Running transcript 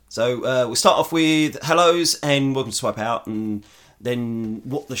So we'll start off with hellos and welcome to Swipe Out, and then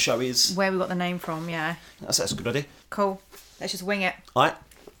what the show is. Where we got the name from, yeah. That's a good idea. Cool. Let's just wing it. All right.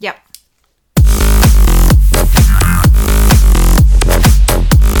 Yep.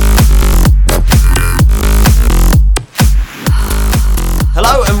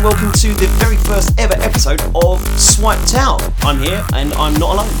 Hello and welcome to the very first ever episode of Swiped Out. I'm here and I'm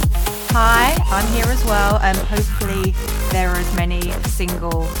not alone. Hi, I'm here as well. Hopefully there are as many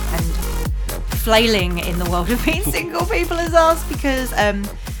single and flailing in the world of being single people as us, because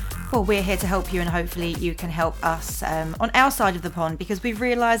we're here to help you, and hopefully you can help us on our side of the pond, because we've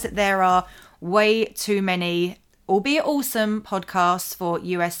realised that there are way too many, albeit awesome, podcasts for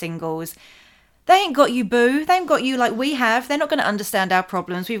US singles. They ain't got you, boo. They ain't got you like we have. They're not going to understand our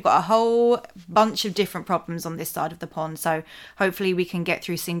problems. We've got a whole bunch of different problems on this side of the pond. So hopefully we can get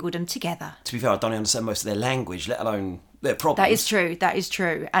through singledom together. To be fair, I don't understand most of their language, let alone their problems. That is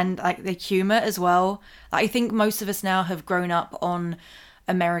true. And like the humour as well. Like, I think most of us now have grown up on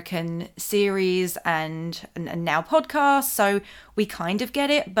American series and now podcasts. So we kind of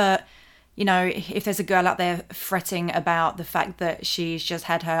get it. But you know, if there's a girl out there fretting about the fact that she's just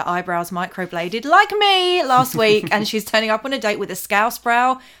had her eyebrows microbladed, like me, last week, and she's turning up on a date with a scouse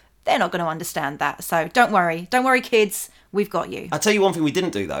brow, they're not going to understand that. So don't worry, kids, we've got you. I'll tell you one thing we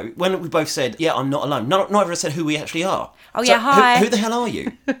didn't do, though. When we both said, yeah, I'm not alone, neither of us said who we actually are. Oh, so, yeah, hi. Who the hell are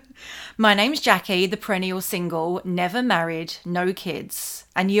you? My name's Jackie, the perennial single, never married, no kids.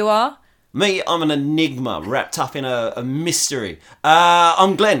 And you are? Me, I'm an enigma wrapped up in a mystery.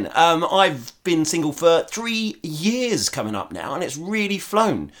 I'm Glenn. I've been single for 3 years coming up now, and it's really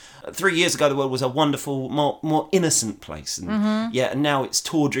flown. 3 years ago, the world was a wonderful, more innocent place. And yeah, and now it's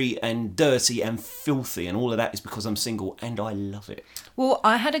tawdry and dirty and filthy, and all of that is because I'm single, and I love it. Well,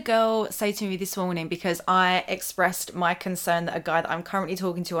 I had a girl say to me this morning, because I expressed my concern that a guy that I'm currently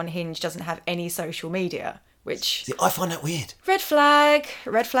talking to on Hinge doesn't have any social media. Which, see, I find that weird. Red flag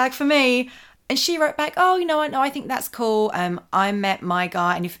for me. And she wrote back, oh, you know what, no, I think that's cool. I met my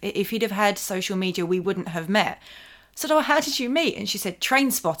guy, and if he'd have had social media, we wouldn't have met. So, oh, how did you meet? And she said, train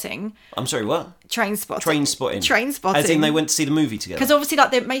spotting. I'm sorry, what? Train spotting. Train spotting. Train spotting. As in they went to see the movie together. Because obviously,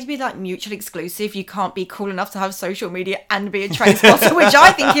 like, there may be like mutually exclusive. You can't be cool enough to have social media and be a train spotter, which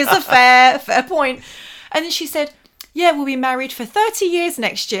I think is a fair point. And then she said, yeah, we'll be married for 30 years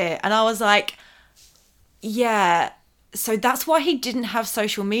next year. And I was like, yeah, so that's why he didn't have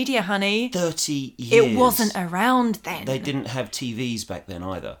social media, honey. 30 years. It wasn't around then. They didn't have TVs back then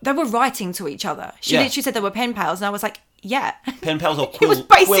either. They were writing to each other. She literally said they were pen pals, and I was like, yeah. Pen pals or quill, it was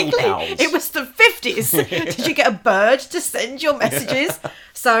basically, quill pals. It was the 50s. Did you get a bird to send your messages?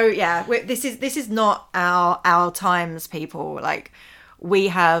 So, yeah, this is not our times, people. Like, we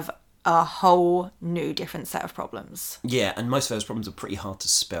have a whole new different set of problems. Yeah, and most of those problems are pretty hard to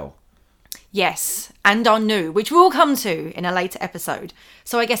spell. Yes, and are new, which we'll come to in a later episode.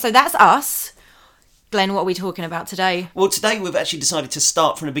 So I guess, so that's us. Glenn, what are we talking about today? Well, today we've actually decided to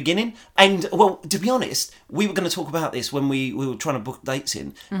start from the beginning. And, well, to be honest, we were going to talk about this when we were trying to book dates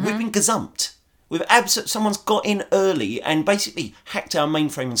in. Mm-hmm. We've been gazumped. Someone's got in early and basically hacked our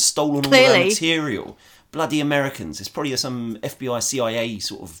mainframe and stolen all our material. Bloody Americans. It's probably some FBI, CIA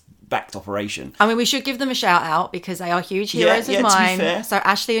sort of backed operation. I mean, we should give them a shout out because they are huge heroes of mine. To be fair. So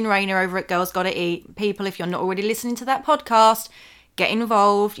Ashley and Raina over at Girls Gotta Eat. People, if you're not already listening to that podcast, get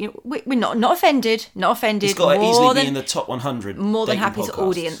involved. You know, we're not offended. Not offended. It's got to easily be in the top 100. More than happy podcasts. to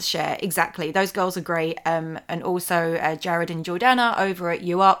audience share. Exactly. Those girls are great. And also Jared and Jordana over at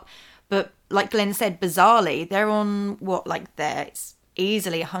You Up. But like Glenn said, bizarrely, they're on it's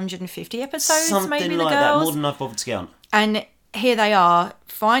easily 150 episodes. Something maybe like the girls. that. More than I've bothered to count. And here they are,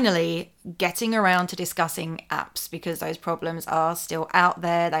 finally getting around to discussing apps, because those problems are still out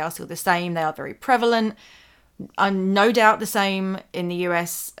there. They are still the same. They are very prevalent. No doubt the same in the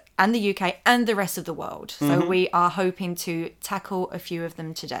US and the UK and the rest of the world. So we are hoping to tackle a few of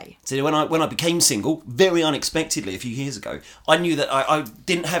them today. So when I became single, very unexpectedly a few years ago, I knew that I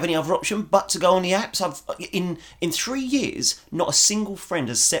didn't have any other option but to go on the apps. In 3 years, not a single friend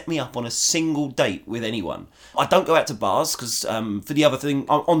has set me up on a single date with anyone. I don't go out to bars because for the other thing,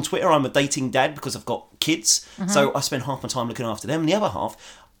 on Twitter, I'm a dating dad because I've got kids. So I spend half my time looking after them, and the other half,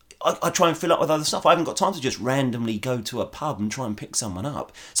 I try and fill up with other stuff. I haven't got time to just randomly go to a pub and try and pick someone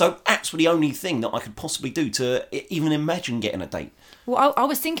up. So apps were the only thing that I could possibly do to even imagine getting a date. Well, I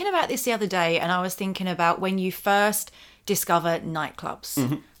was thinking about this the other day, and I was thinking about when you first discover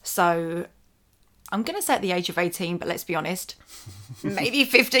nightclubs. So I'm going to say at the age of 18, but let's be honest, maybe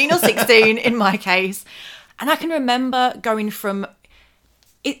 15 or 16 in my case. And I can remember going from...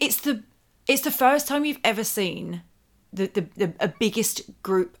 It's the first time you've ever seen a biggest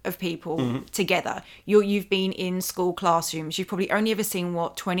group of people together. You've been in school classrooms. You've probably only ever seen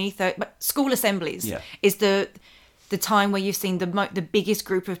 20, 30, but school assemblies is the time where you've seen the biggest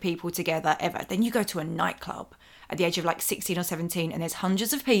group of people together ever. Then you go to a nightclub at the age of like 16 or 17 and there's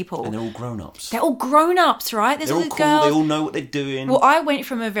hundreds of people. And they're all grown-ups. They're all grown-ups, right? There's they're all the cool, girls. they all know what they're doing. Well, I went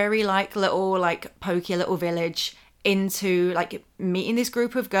from a very like little like pokey little village into like meeting this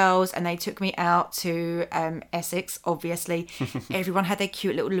group of girls, and they took me out to Essex, obviously. Everyone had their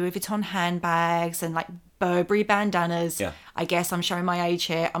cute little Louis Vuitton handbags and like Burberry bandanas. Yeah. I guess I'm showing my age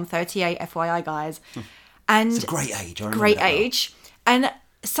here. I'm 38, FYI, guys. And it's a great age. I remember great that age. And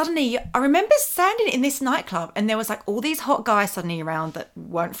suddenly I remember standing in this nightclub and there was like all these hot guys suddenly around that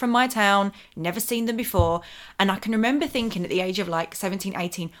weren't from my town, never seen them before. And I can remember thinking at the age of like 17,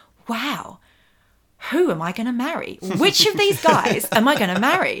 18, wow, who am I going to marry? Which of these guys am I going to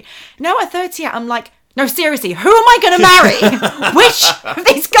marry? Now at 38, I'm like, no, seriously, who am I going to marry? Which of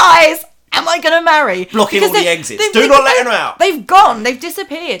these guys am I going to marry? Blocking all the exits. Do not let them out. They've gone. They've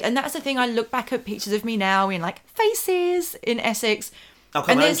disappeared. And that's the thing. I look back at pictures of me now in like Faces in Essex. Oh,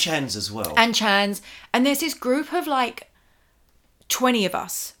 come on, and Chan's as well. And Chan's. And there's this group of like 20 of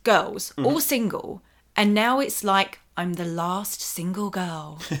us, girls, all single. And now it's like, I'm the last single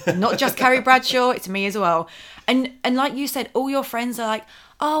girl. Not just Carrie Bradshaw, it's me as well. And like you said, all your friends are like,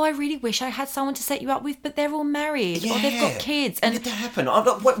 oh, I really wish I had someone to set you up with, but they're all married or they've got kids. And when did that happen?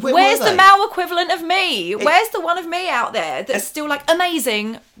 Where's the male equivalent of me? Where's the one of me out there that's still like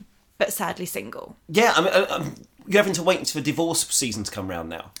amazing, but sadly single? Yeah, I mean, you're having to wait for divorce season to come round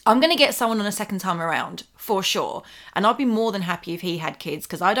now. I'm going to get someone on a second time around, for sure. And I'd be more than happy if he had kids,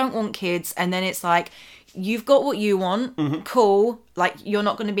 because I don't want kids. And then it's like, you've got what you want, cool. Like, you're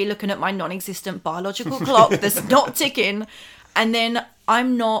not going to be looking at my non-existent biological clock that's not ticking. And then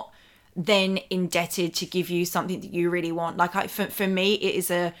I'm not then indebted to give you something that you really want. Like, for me,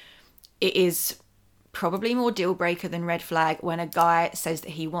 it is probably more deal breaker than red flag when a guy says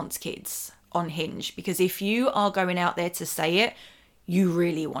that he wants kids on Hinge, because if you are going out there to say it, you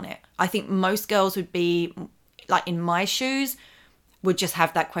really want it. I think most girls would be like in my shoes, would just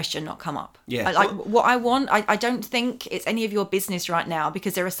have that question not come up. Yeah. Like what I want, I don't think it's any of your business right now,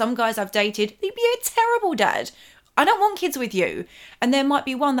 because there are some guys I've dated, they'd be a terrible dad. I don't want kids with you. And there might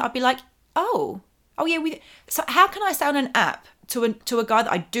be one that I'd be like, oh yeah. So how can I say on an app to a guy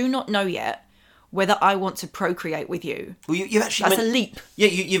that I do not know yet whether I want to procreate with you? Well, you actually that's a leap. Yeah,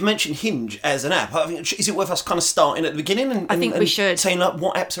 you've mentioned Hinge as an app. I think, is it worth us kind of starting at the beginning I think we should. saying like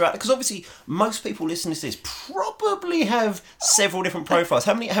what apps are out there? Because obviously most people listening to this probably have several different profiles.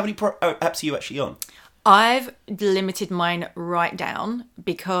 How many apps are you actually on? I've limited mine right down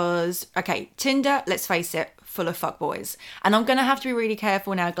because, okay, Tinder, let's face it, full of fuckboys. And I'm going to have to be really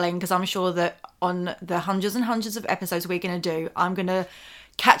careful now, Glenn, because I'm sure that on the hundreds and hundreds of episodes we're going to do, I'm going to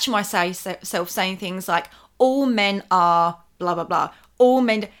catch myself saying things like, all men are blah, blah, blah. All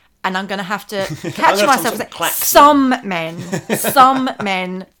men... And I'm going to have to catch myself saying, some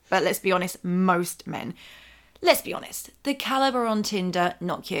men, but let's be honest, most men. Let's be honest, the calibre on Tinder,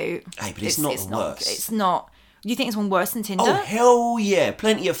 not cute. Hey, but it's not the worst. It's not. Do you think it's one worse than Tinder? Oh, hell yeah.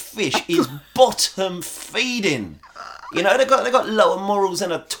 Plenty of Fish is bottom feeding. You know, they got lower morals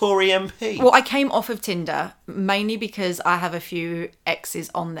than a Tory MP. Well, I came off of Tinder mainly because I have a few exes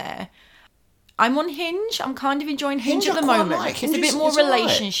on there. I'm on Hinge. I'm kind of enjoying Hinge at the moment. It's a bit more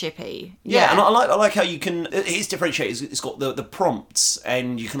relationship-y. Yeah, and I like how you can... It's differentiated. It's got the prompts,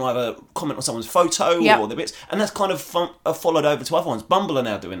 and you can either comment on someone's photo or the bits, and that's kind of followed over to other ones. Bumble are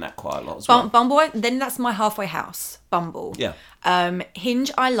now doing that quite a lot as well. Bumble, then that's my halfway house, Bumble. Yeah. Hinge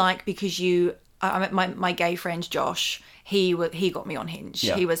I like because I met my gay friend Josh. He got me on Hinge.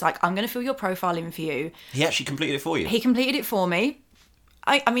 Yeah. He was like, I'm going to fill your profile in for you. He actually completed it for you? He completed it for me.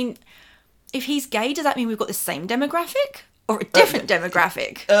 I mean... If he's gay, does that mean we've got the same demographic or a different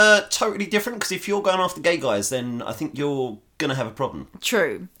demographic? Totally different, because if you're going after gay guys, then I think you're going to have a problem.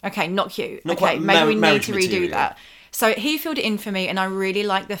 True. Okay, not cute. Not okay, maybe we need to redo material. that. So he filled it in for me, and I really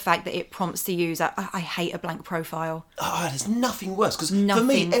like the fact that it prompts the user. I hate a blank profile. Oh, there's nothing worse, because for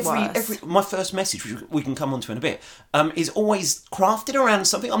me, every my first message, which we can come on to in a bit, is always crafted around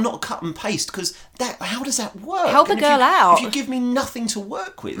something. I'm not a cut and paste, because how does that work? Help a girl out. If you give me nothing to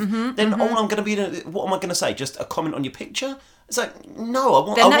work with, then all I'm going to be, what am I going to say? Just a comment on your picture? It's like, no, I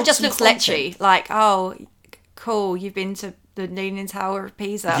want. Then I that want just some looks content. lechy. Like, oh, cool, you've been to the Leaning Tower of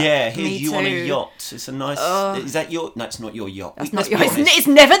Pisa. Yeah, here you on a yacht. It's a nice. Is that your? No, it's not your yacht. That's not yours. It's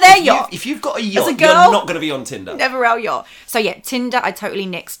never their yacht. If you've got a yacht, As a girl, you're not going to be on Tinder. Never our yacht. So yeah, Tinder, I totally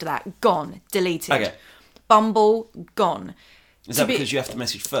nixed that. Gone, deleted. Okay. Bumble, gone. Is that because you have to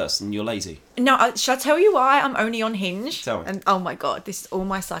message first and you're lazy? No, shall I tell you why I'm only on Hinge? Tell me. And oh my God, this is all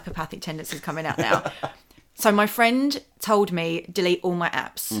my psychopathic tendencies coming out now. So my friend told me delete all my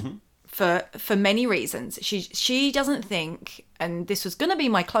apps for many reasons. She doesn't think, and this was going to be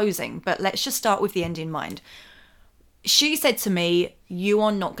my closing, but let's just start with the end in mind. She said to me, you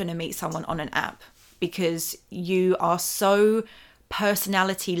are not going to meet someone on an app because you are so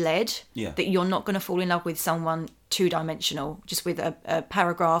personality led that you're not going to fall in love with someone two-dimensional, just with a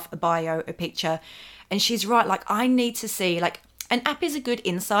paragraph, a bio, a picture. And she's right, like I need to see, like an app is a good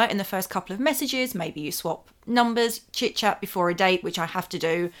insight in the first couple of messages. Maybe you swap numbers, chit chat before a date, which I have to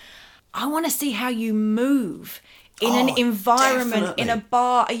do. I want to see how you move in an environment, definitely. in a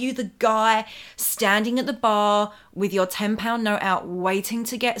bar. Are you the guy standing at the bar with your £10 note out, waiting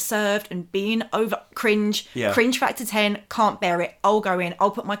to get served and being over cringe factor 10, can't bear it. I'll go in,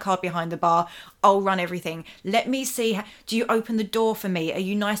 I'll put my card behind the bar, I'll run everything. Let me see, do you open the door for me? Are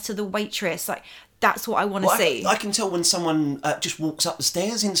you nice to the waitress? Like, that's what I want to see. I can tell when someone just walks up the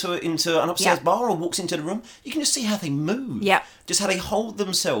stairs into an upstairs bar or walks into the room. You can just see how they move. Yeah. Just how they hold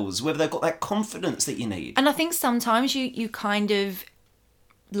themselves, whether they've got that confidence that you need. And I think sometimes you kind of,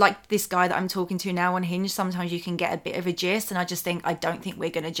 like this guy that I'm talking to now on Hinge, sometimes you can get a bit of a gist, and I just think, I don't think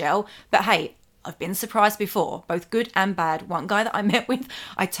we're going to gel. But hey, I've been surprised before, both good and bad. One guy that I met with,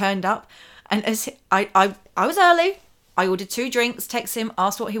 I turned up, and as I was early, I ordered 2 drinks, texted him,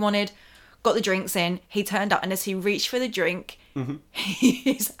 asked what he wanted, got the drinks in, he turned up, and as he reached for the drink,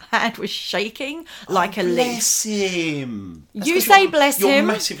 his hand was shaking like a leaf. Bless him. You say bless him. You're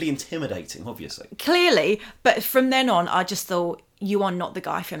massively intimidating, obviously. Clearly, but from then on, I just thought, you are not the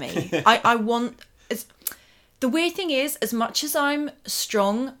guy for me. I want... The weird thing is, as much as I'm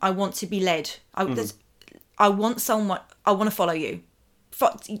strong, I want to be led. I want someone... I want to follow you.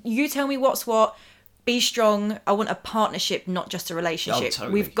 You tell me what's what. Be strong. I want a partnership, not just a relationship. Oh,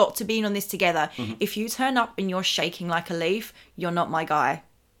 totally. We've got to be in on this together. If you turn up and you're shaking like a leaf, you're not my guy.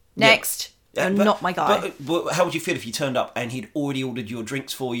 Next. You're not my guy. But how would you feel if you turned up and he'd already ordered your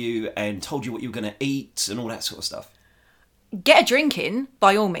drinks for you and told you what you were going to eat and all that sort of stuff? Get a drink in,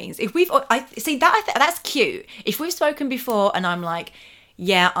 by all means. If we've... that's cute. If we've spoken before and I'm like...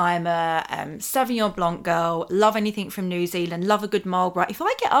 Yeah, I'm a Sauvignon Blanc girl, love anything from New Zealand, love a good Marlborough. If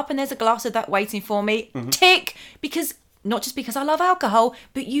I get up and there's a glass of that waiting for me, tick, because not just because I love alcohol,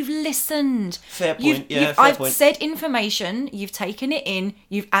 but you've listened. Fair point, I've said information, you've taken it in,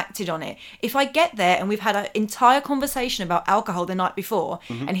 you've acted on it. If I get there and we've had an entire conversation about alcohol the night before,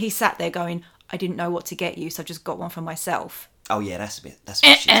 and he sat there going, I didn't know what to get you, so I've just got one for myself. Oh yeah, that's a bit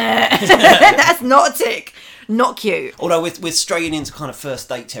shit. That's not a tick. Not cute. Although we're straying into kind of first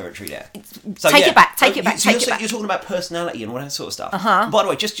date territory there. So, take it back. You're talking about personality and all that sort of stuff. By the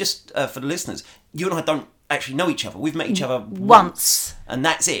way, just for the listeners, you and I don't actually know each other. We've met each other once, and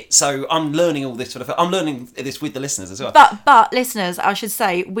that's it. So I'm learning all this I'm learning this with the listeners as well. But listeners, I should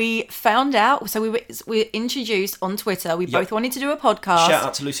say, we found out. So we were introduced on Twitter. We both wanted to do a podcast. Shout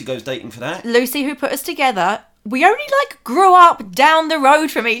out to Lucy Goes Dating for that. Lucy, who put us together. We only grew up down the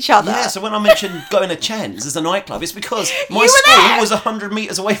road from each other. Yeah, so when I mentioned going to Chan's as a nightclub, it's because my school was 100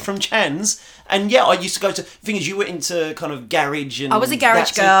 metres away from Chan's. And yeah, I used to go to... The thing is, you were into kind of garage and... I was a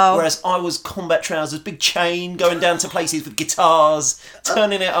garage girl. Whereas I was combat trousers, big chain, going down to places with guitars,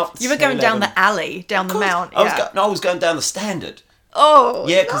 turning it up. You were going down the alley, down the mount. I was going down the Standard. Oh,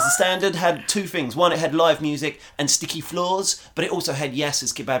 yeah, because the Standard had 2 things. One, it had live music and sticky floors, but it also had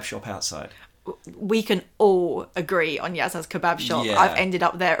Yasser's kebab shop outside. We can all agree on Yasser's kebab shop. Yeah. I've ended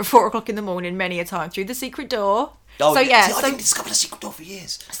up there at 4:00 in the morning many a time through the secret door. Oh, so yeah, I didn't discover the secret door for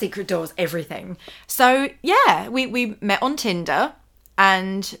years. Secret doors, everything. So yeah, we met on Tinder,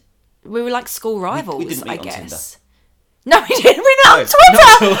 and we were like school rivals. We didn't meet I guess. on Tinder. No, we didn't. We met on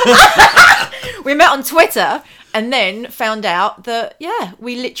Twitter. We met on Twitter, and then found out that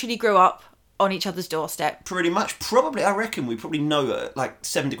we literally grew up on each other's doorstep. Pretty much. Probably, I reckon we probably know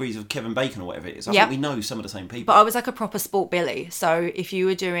 7 degrees of Kevin Bacon or whatever it is. I think we know some of the same people. But I was like a proper sport Billy. So if you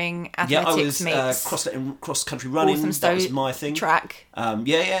were doing athletics I was cross-country running. That was my thing. Track. And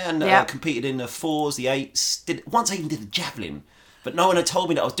competed in the 4s, the 8s. Once I even did the javelin. But no one had told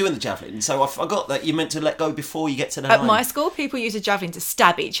me that I was doing the javelin, so I forgot that you're meant to let go before you get to the line. At my school, people use a javelin to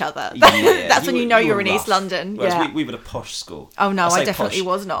stab each other. That's when you know you're in rough. East London. Whereas we were a posh school. Oh no, I definitely posh.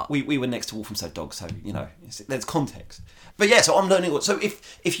 Was not. We were next to Walthamstow Dogs, so there's context. But yeah, so I'm learning. So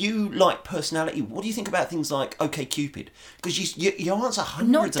if you like personality, what do you think about things like OkCupid? Because you answer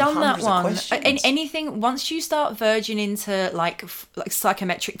hundreds and hundreds of questions. And anything once you start verging into like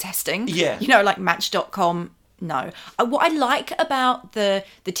psychometric testing. Yeah. Like Match.com. No. What I like about the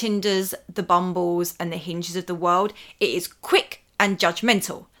Tinders, the Bumbles, and the Hinges of the world, it is quick and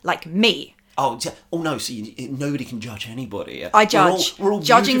judgmental, like me. Oh no! See, nobody can judge anybody. I judge. We're all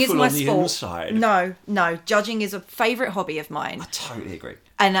Judging is beautiful my on the sport. inside. No. Judging is a favourite hobby of mine. I totally agree.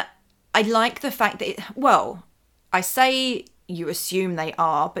 And I like the fact that, I say you assume they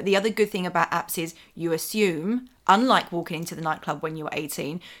are, but the other good thing about apps is you assume, unlike walking into the nightclub when you were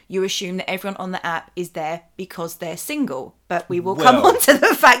 18, you assume that everyone on the app is there because they're single. But we will come on to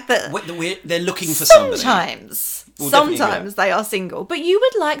the fact that they're looking for somebody. Sometimes they are single. But you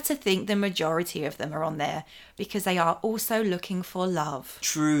would like to think the majority of them are on there because they are also looking for love.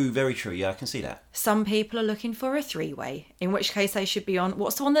 True, very true. Yeah, I can see that. Some people are looking for a three-way, in which case they should be on...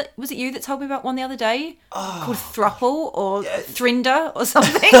 What's the one that... Was it you that told me about one the other day? Called Thruple or Thrinder or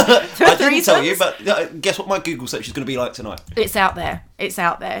something? I didn't tell you, but guess what my Google search is going to be like tonight? It's out there.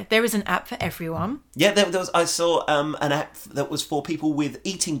 There is an app for everyone. Yeah, there was. I saw an app that was for people with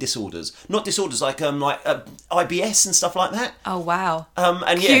eating disorders. Not disorders like IBS and stuff like that. Oh, wow.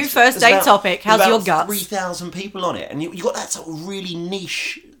 And Cue first date topic. How's your guts? 3,000 people on it. And you got that sort of really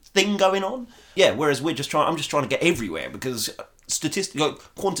niche thing going on. Yeah, whereas I'm just trying to get everywhere because statistically,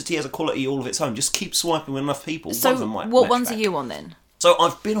 quantity has a quality all of its own. Just keep swiping with enough people. So what ones are you on then? So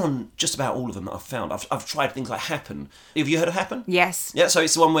I've been on just about all of them that I've found. I've tried things like Happen. Have you heard of Happen? Yes. Yeah, so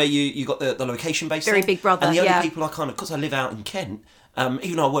it's the one where you got the location-based Very thing. Big Brother, And the only people because I live out in Kent,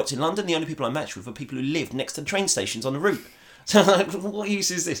 even though I worked in London, the only people I matched with were people who lived next to the train stations on the route. So what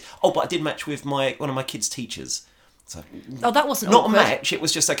use is this? Oh, but I did match with one of my kids' teachers. So, that wasn't not awkward. a match. It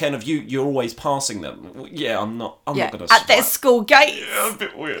was just a kind of you're always passing them. Yeah, I'm not going to at their school gate. Yeah, a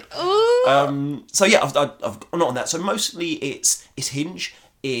bit weird. So yeah, I'm not on that. So mostly it's Hinge,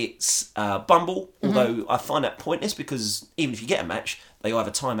 it's Bumble. Although I find that pointless because even if you get a match, they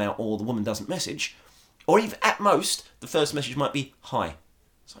either time out or the woman doesn't message, or even at most the first message might be hi.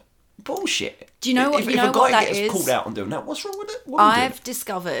 It's like bullshit. Do you know what? If You know a guy what that gets is? called out on doing that, what's wrong with it? What are you doing? I've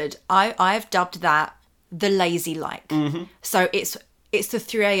discovered. I've dubbed that the lazy like. So it's the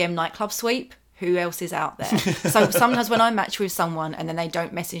 3 a.m. nightclub sweep. Who else is out there? So sometimes when I match with someone and then they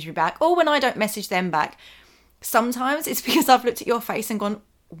don't message me back, or when I don't message them back, sometimes it's because I've looked at your face and gone,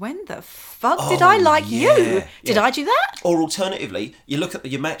 when the fuck did I like you? Did I do that? Or alternatively, you look at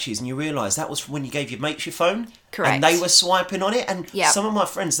your matches and you realise that was from when you gave your mates your phone. Correct. And they were swiping on it. And some of my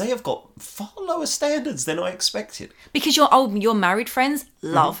friends, they have got far lower standards than I expected. Because your married friends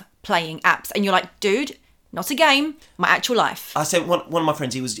love playing apps. And you're like, dude, not a game, my actual life. I said one of my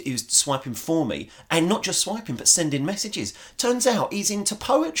friends, he was swiping for me. And not just swiping, but sending messages. Turns out he's into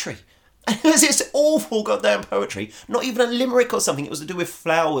poetry. And it's awful goddamn poetry. Not even a limerick or something. It was to do with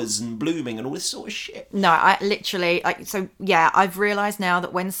flowers and blooming and all this sort of shit. No, I literally, I've realised now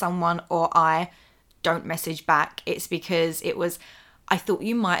that when someone or I don't message back, it's because I thought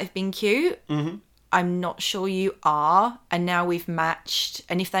you might have been cute. I'm not sure you are. And now we've matched.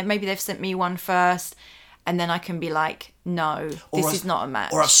 And if maybe they've sent me one first, and then I can be like, no, this is not a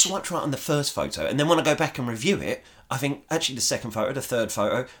match. Or I've swiped right on the first photo. And then when I go back and review it, I think, actually, the second photo, the third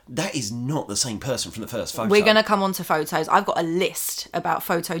photo, that is not the same person from the first photo. We're going to come on to photos. I've got a list about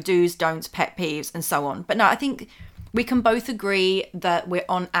photo do's, don'ts, pet peeves, and so on. But no, I think we can both agree that we're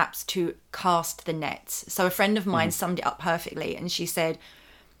on apps to cast the net. So a friend of mine summed it up perfectly, and she said,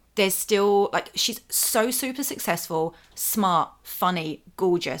 there's still, she's so super successful, smart, funny,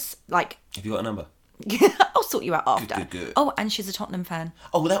 gorgeous. Have you got a number? I'll sort you out after. Good. Oh, and she's a Tottenham fan.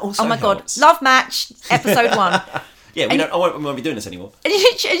 Oh, that also God. helps. Love match, episode 1. Yeah, I won't be doing this anymore. And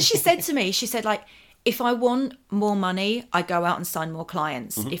she said to me, if I want more money, I go out and sign more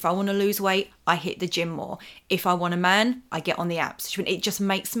clients. If I want to lose weight, I hit the gym more. If I want a man, I get on the apps. It just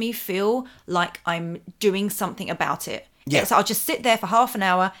makes me feel like I'm doing something about it. Yeah. So I'll just sit there for half an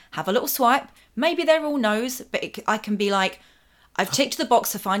hour, have a little swipe. Maybe they're all no's, but I can be like, I've ticked the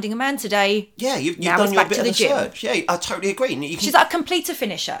box for finding a man today. Yeah, you've done your bit of the search. Yeah, I totally agree. She's like a completer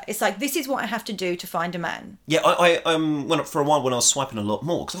finisher. It's like, this is what I have to do to find a man. Yeah, I went up for a while when I was swiping a lot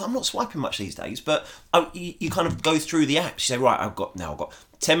more, because I'm not swiping much these days, but you kind of go through the apps. You say, right, I've got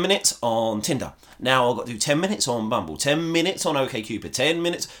 10 minutes on Tinder. Now I've got to do 10 minutes on Bumble, 10 minutes on OkCupid, 10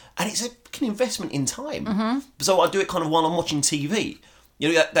 minutes. And it's a fucking investment in time. So I do it kind of while I'm watching TV.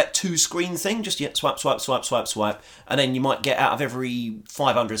 You know, that two-screen thing, just swipe, swipe, swipe, swipe, swipe, and then you might get out of every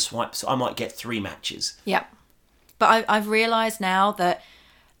 500 swipes, I might get 3 matches. Yeah. But I've realised now that,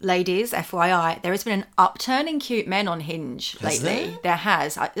 ladies, FYI, there has been an upturn in cute men on Hinge lately. There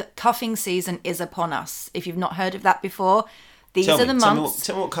has. Cuffing season is upon us. If you've not heard of that before, these are the months.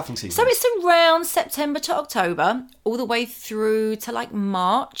 Tell me what cuffing season So it's around September to October, all the way through to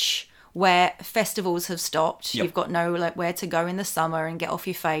March, where festivals have stopped. Yep. You've got no like where to go in the summer and get off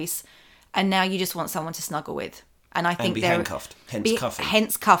your face, and now you just want someone to snuggle with. And I think And be handcuffed, hence cuffing.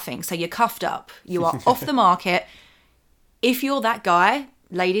 Hence cuffing. So you're cuffed up. You are off the market. If you're that guy,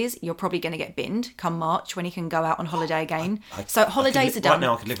 ladies, you're probably going to get binned come March when you can go out on holiday again. So holidays are done. Right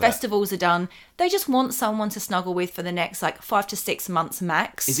now I could live with that. Festivals are done. They just want someone to snuggle with for the next like 5 to 6 months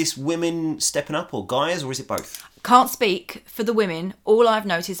max. Is this women stepping up or guys, or is it both? Can't speak for the women. All I've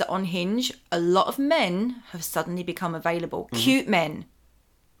noticed is that on Hinge, a lot of men have suddenly become available. Cute men,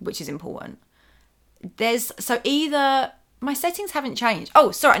 which is important. So either my settings haven't changed.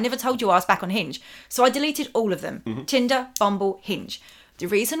 Oh, sorry, I never told you I was back on Hinge. So I deleted all of them. Tinder, Bumble, Hinge. The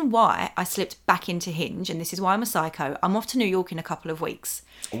reason why I slipped back into Hinge, and this is why I'm a psycho, I'm off to New York in a couple of weeks.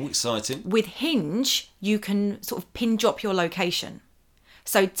 All exciting. With Hinge, you can sort of pin drop your location.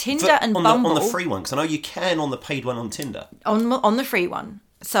 So Tinder and on Bumble... on the free one, because I know you can on the paid one on Tinder. On the free one.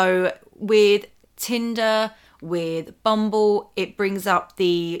 So with Tinder, with Bumble, it brings up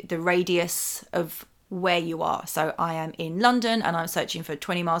the radius of where you are. So I am in London and I'm searching for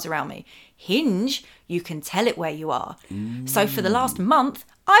 20 miles around me. Hinge, you can tell it where you are. So for the last month,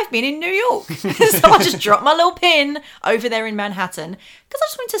 I've been in New York. So I just dropped my little pin over there in Manhattan because I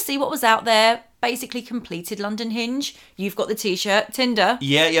just wanted to see what was out there. Basically completed London Hinge. You've got the t-shirt. Tinder.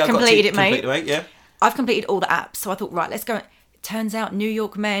 Yeah, I've completed it, mate. Completed, yeah. I've completed all the apps. So I thought, right, let's go. Turns out New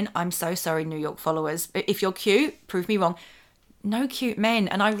York men, I'm so sorry, New York followers. If you're cute, prove me wrong. No cute men.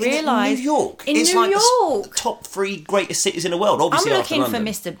 And I realised... In New York? In it's New like York. the top 3 greatest cities in the world, obviously. I'm after looking for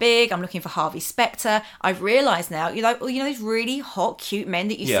London. Mr. Big. I'm looking for Harvey Specter. I've realised now, you know those really hot, cute men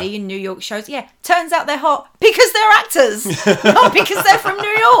that you see in New York shows? Yeah, turns out they're hot because they're actors. Not because they're from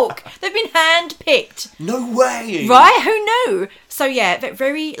New York. They've been hand-picked. No way! Right? Who knew? So yeah,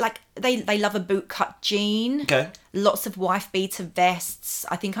 very, like, they love a boot-cut jean. Okay. Lots of wife-beater vests.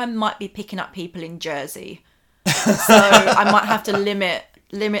 I think I might be picking up people in Jersey. So I might have to limit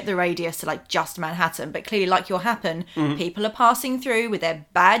the radius to like just Manhattan, but clearly like your happen, people are passing through with their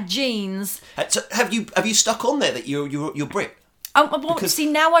bad jeans. So have you stuck on there that you're Brit?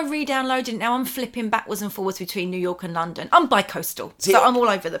 See, now I re-downloaded it. Now I'm flipping backwards and forwards between New York and London. I'm bi-coastal, so I'm all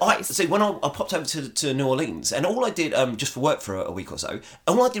over the place. See, when I popped over to New Orleans, and all I did, just for work for a week or so,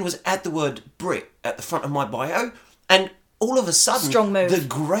 and all I did was add the word Brit at the front of my bio, and all of a sudden, Strong move. The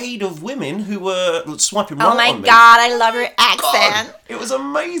grade of women who were swiping right Oh my on me. God, I love your accent. God, it was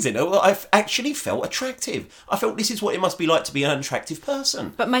amazing. I actually felt attractive. I felt this is what it must be like to be an attractive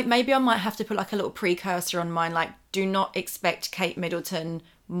person. But maybe I might have to put like a little precursor on mine, like do not expect Kate Middleton,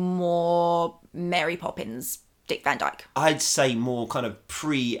 more Mary Poppins, Dick Van Dyke. I'd say more kind of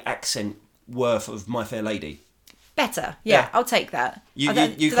pre-accent worth of My Fair Lady. Better, yeah. I'll take that. You Do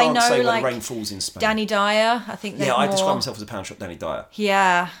can't say where the rain falls in Spain. Danny Dyer, I think. I describe myself as a pound shop Danny Dyer.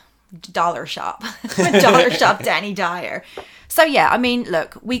 Yeah, dollar shop, dollar shop Danny Dyer. So yeah, I mean,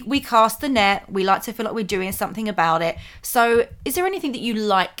 look, we cast the net. We like to feel like we're doing something about it. So, is there anything that you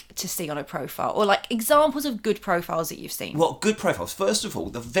like to see on a profile, or like examples of good profiles that you've seen? Well, good profiles. First of all,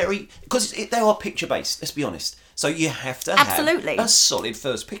 because they are picture based. Let's be honest. So you have to Absolutely. have a solid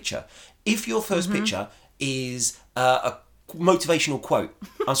first picture. If your first picture is a motivational quote,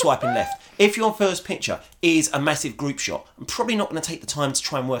 I'm swiping left. If your first picture is a massive group shot, I'm probably not going to take the time to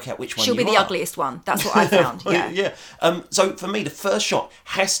try and work out which one She'll be the ugliest one. That's what I found. Yeah. So for me, the first shot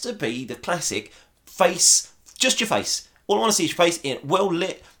has to be the classic face, just your face. All I want to see is your face in well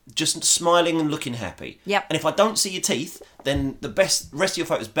lit, just smiling and looking happy. Yep. And if I don't see your teeth, then the rest of your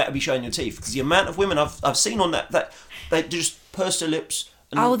photos better be showing your teeth, because the amount of women I've seen on that they just purse their lips.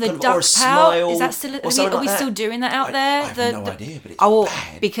 Oh, the kind of, duck or a smile, pout. Is that still? or Are we still doing that out there? I have no idea, but it's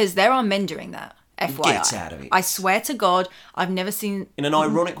bad. Because there are men doing that. FYI. Gets out of it. I swear to God, I've never seen. In an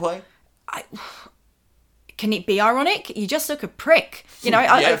ironic way. Can it be ironic? You just look a prick. You know,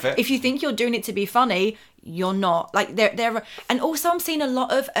 fair. if you think you're doing it to be funny, you're not. Like there, and also I'm seeing a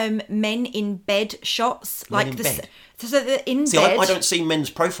lot of men in bed shots. Men like in this. bed? So they're in See, bed. I don't see men's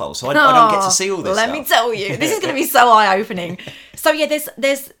profiles, so I don't get to see all this Let stuff. me tell you, this is going to be so eye-opening. So yeah,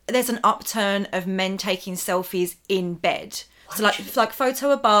 there's an upturn of men taking selfies in bed. So like photo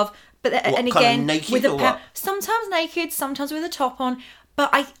above, but What, and kind of again naked with or what? sometimes naked, sometimes with a top on.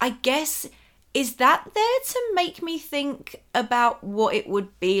 But I guess, is that there to make me think about what it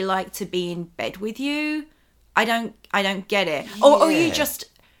would be like to be in bed with you? I don't get it. Or are you Yeah. just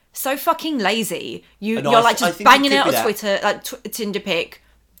so fucking lazy? You're I like think just it banging could out be a that. Twitter, like Tinder pic.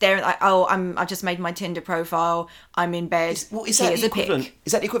 They're like, I just made my Tinder profile. I'm in bed. Is that Here's the a pic. equivalent?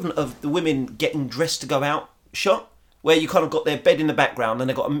 Is that the equivalent of the women getting dressed to go out shot, where you kind of got their bed in the background and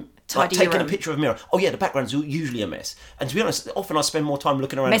they got a Tidy your taking a room. picture of a mirror. Oh yeah, the background's usually a mess. And to be honest, often I spend more time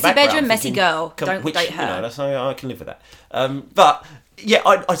looking around Messy the background. bedroom, messy thinking, girl. Don't date her. You know, so I can live with that. But yeah,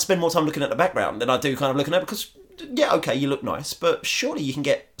 I spend more time looking at the background than I do kind of looking at, because yeah, okay, you look nice, but surely you can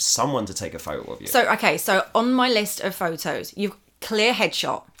get someone to take a photo of you. So on my list of photos, you've clear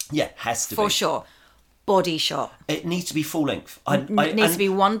headshot. Yeah, has to be. For sure. Body shot. It needs to be full length. It needs to be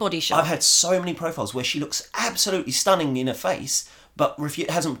one body shot. I've had so many profiles where she looks absolutely stunning in her face, but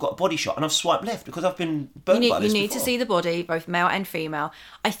hasn't got a body shot, and I've swiped left because I've been burned by this You need before. to see the body, both male and female.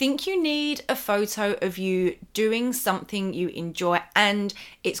 I think you need a photo of you doing something you enjoy, and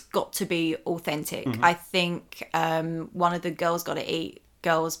it's got to be authentic. Mm-hmm. I think one of the girls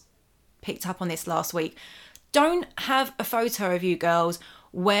picked up on this last week. Don't have a photo of you girls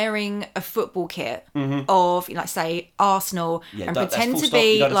wearing a football kit of, like, say, Arsenal, and pretend to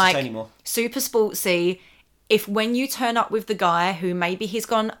be like super sportsy. If when you turn up with the guy who maybe he's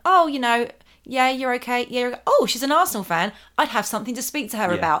gone, oh, you know, yeah, you're okay. Yeah, oh, she's an Arsenal fan. I'd have something to speak to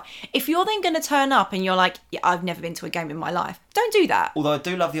her about. If you're then going to turn up and you're like, yeah, I've never been to a game in my life, don't do that. Although I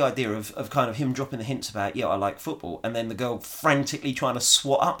do love the idea of kind of him dropping the hints about, yeah, I like football, and then the girl frantically trying to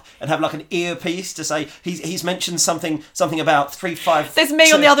swat up and have like an earpiece to say he's mentioned something about 3-5. There's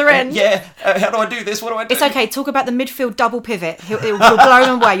me on the other end. How do I do this? What do I do? It's okay. Talk about the midfield double pivot. You'll blow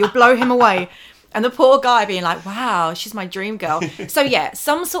him away. You'll blow him away. And the poor guy being like, wow, she's my dream girl. So yeah,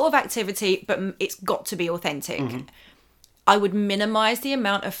 some sort of activity, but it's got to be authentic. Mm-hmm. I would minimise the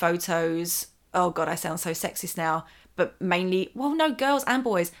amount of photos. Oh God, I sound so sexist now. But mainly, well, no, girls and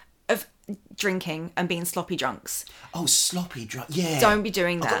boys, of drinking and being sloppy drunks. Oh, sloppy drunk. Yeah. Don't be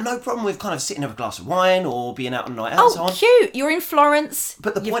doing that. I've got no problem with kind of sitting over a glass of wine or being out on a night out. Oh, cute. You're in Florence.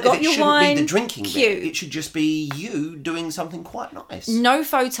 But the point of it shouldn't be the drinking bit. It should just be you doing something quite nice. No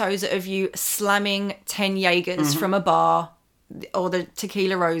photos of you slamming 10 Jaegers from a bar or the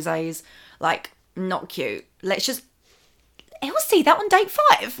tequila rosés. Like, not cute. Let's just... We'll see that on date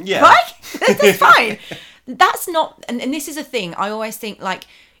 5. Yeah. Right? That's fine. That's not... And this is a thing. I always think, like,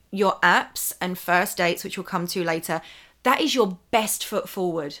 your apps and first dates, which we'll come to later, that is your best foot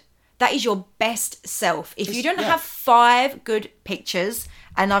forward. That is your best self. If you don't have 5 good pictures,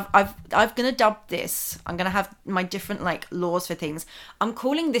 and I'm gonna dub this, I'm gonna have my different like laws for things. I'm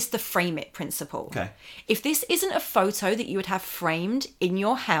calling this the frame it principle. Okay. If this isn't a photo that you would have framed in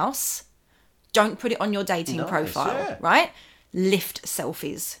your house, don't put it on your dating profile, right? Lift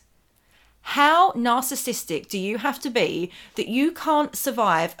selfies. How narcissistic do you have to be that you can't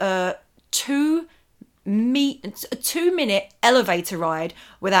survive a 2-minute elevator ride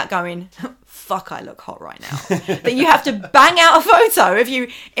without going, fuck, I look hot right now? That you have to bang out a photo of you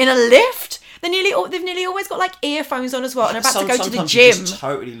in a lift? They've nearly always got like earphones on as well and about to go to the gym. You just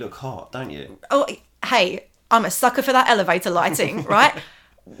totally look hot, don't you? Oh, hey, I'm a sucker for that elevator lighting, right?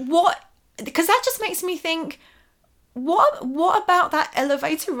 Because that just makes me think, what about that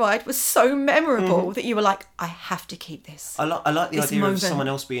elevator ride was so memorable that you were like, I have to keep this? I like the idea of someone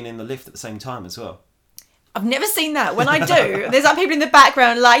else being in the lift at the same time as well. I've never seen that. When I do, there's like people in the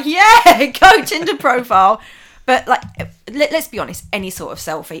background like, yeah, go Tinder profile. But like, let's be honest, any sort of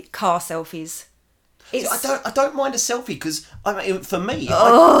selfie, car selfies. See, I don't mind a selfie because for me,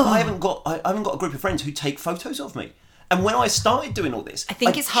 I haven't got a group of friends who take photos of me. And when I started doing all this, I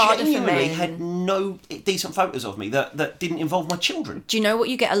think it's harder for men. Had no decent photos of me that didn't involve my children. Do you know what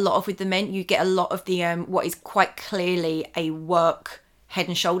you get a lot of with the men? You get a lot of the what is quite clearly a work head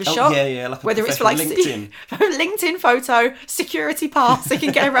and shoulder shot. Yeah, like a whether it's like LinkedIn photo, security pass, they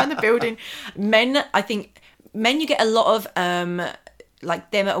can get around the building. Men, you get a lot of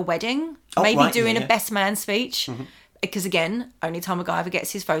like them at a wedding, doing a best man speech. Mm-hmm. Because again, only time a guy ever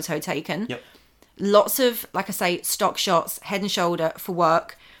gets his photo taken. Yep. Lots of, like I say, stock shots, head and shoulder for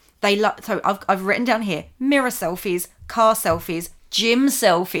work. So I've written down here: mirror selfies, car selfies, gym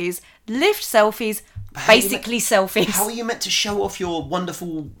selfies, lift selfies, basically selfies. How are you meant to show off your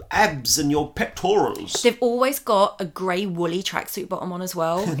wonderful abs and your pectorals? They've always got a grey woolly tracksuit bottom on as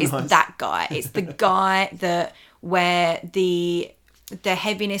well. It's Nice. that guy. It's the guy where the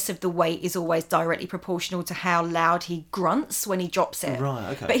heaviness of the weight is always directly proportional to how loud he grunts when he drops it.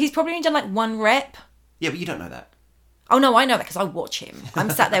 Right, okay. But he's probably only done like 1 rep. Yeah, but you don't know that. Oh no, I know that because I watch him. I'm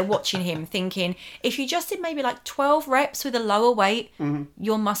sat there watching him thinking, if you just did maybe like 12 reps with a lower weight,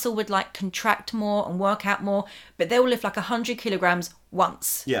 your muscle would like contract more and work out more, but they'll lift like 100 kilograms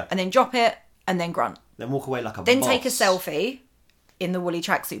once. Yeah. And then drop it and then grunt. Then walk away like a Then boss. take a selfie in the woolly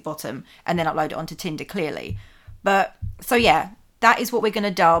tracksuit bottom and then upload it onto Tinder clearly. But so yeah, that is what we're going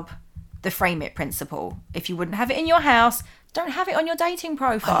to dub the frame it principle. If you wouldn't have it in your house, don't have it on your dating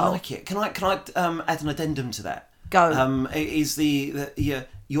profile. I like it. Can I add an addendum to that? Go. Is the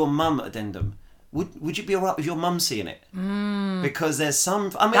your mum addendum. Would you be alright with your mum seeing it? Because there's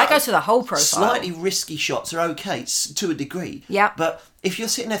some... I mean, That goes to the whole profile. Slightly risky shots are okay to a degree. Yeah. But if you're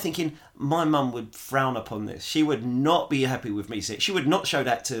sitting there thinking, my mum would frown upon this, she would not be happy with me. She would not show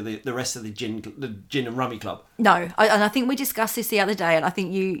that to the rest of the gin and rummy club. No, and I think we discussed this the other day, and I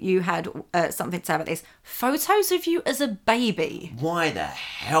think you had something to say about this. Photos of you as a baby. Why the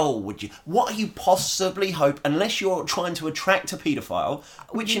hell would you? What are you possibly unless you're trying to attract a paedophile,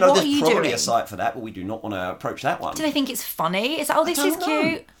 which, What are there's you probably doing? a site for that, but we do not want to approach that one. Do they think it's funny? It's like, oh, this is don't know.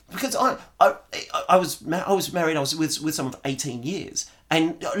 cute. Because I was married. I was with someone for 18 years,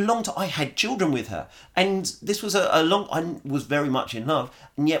 and a long time. I had children with her, and this was a long. I was very much in love,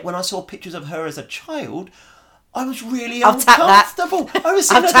 and yet when I saw pictures of her as a child, I was really I've tapped that. uncomfortable. I was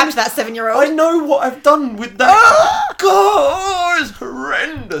I've sitting there tapped thinking, that 7-year-old. I know what I've done with that. God, it's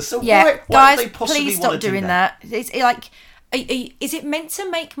horrendous. So Yeah, why guys, would they possibly please want stop to do doing that. It's like, is it meant to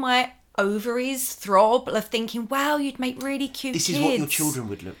make my ovaries throb of thinking, wow, you'd make really cute This kids? is what your children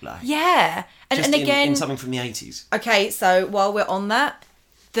would look like. Yeah, Just and again, in something from the 80s. okay, so while we're on that,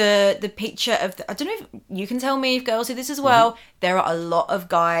 the picture of I don't know if you can tell me if girls do this as well. There are a lot of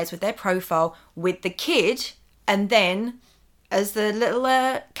guys with their profile with the kid, and then as the little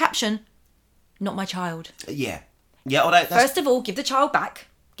caption, not my child. Yeah. Yeah. Well, that's, First of all, give the child back.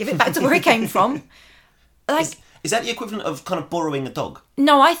 Give it back to where it came from. Like, is that the equivalent of kind of borrowing a dog?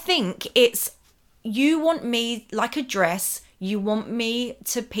 no, I think it's you want me like a dress. You want me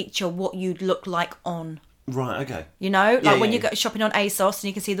to picture what you'd look like on. Right. Okay. You know, like when yeah. you go shopping on ASOS and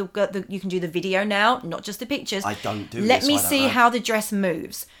you can see you can do the video now, not just the pictures. I don't do Let this, me I don't see know. how the dress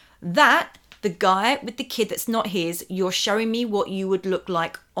moves. That the guy with the kid that's not his, you're showing me what you would look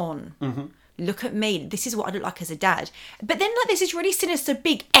like on. Mm-hmm. Look at me. This is what I look like as a dad. But then like this is really sinister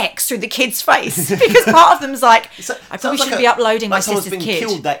big X through the kid's face because part of them's like, I probably shouldn't be uploading my someone's sister's been kid.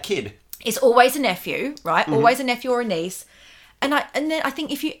 killed that kid. It's always a nephew, right? Mm-hmm. Always a nephew or a niece. And then I think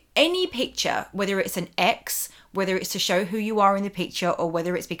if you any picture, whether it's an X, whether it's to show who you are in the picture, or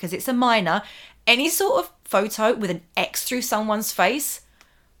whether it's because it's a minor, any sort of photo with an X through someone's face,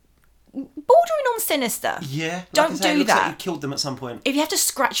 bordering on sinister. Yeah. Like Don't I say, it do looks like that. you killed them at some point. If you have to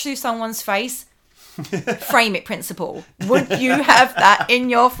scratch through someone's face, frame it, principal. Would you have that in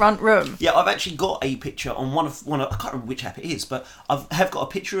your front room? Yeah, I've actually got a picture on one of I can't remember which app it is, but have got a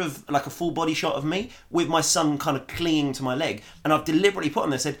picture of like a full body shot of me with my son kind of clinging to my leg, and I've deliberately put on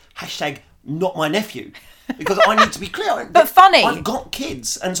there said #not my nephew because I need to be clear. But funny. I've got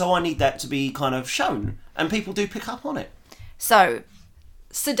kids, and so I need that to be kind of shown, and people do pick up on it. So,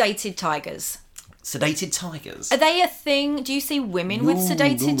 sedated tigers. Sedated tigers. Are they a thing? Do you see women with No,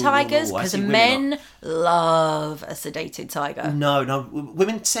 sedated no, tigers? no. I Because see women men love a sedated tiger. No.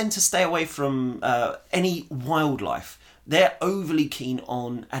 Women tend to stay away from any wildlife. They're overly keen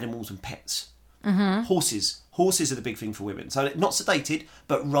on animals and pets. Mm-hmm. Horses are the big thing for women. So not sedated,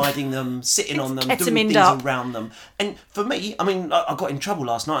 but riding them, sitting on them, doing things around them. And for me, I mean, I got in trouble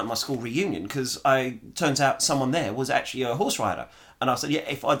last night at my school reunion because turns out someone there was actually a horse rider. And I said, yeah,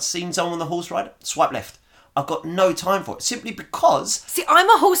 if I'd seen someone on the horse rider, swipe left. I've got no time for it. Simply because... See, I'm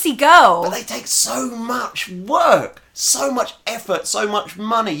a horsey girl. But they take so much work, so much effort, so much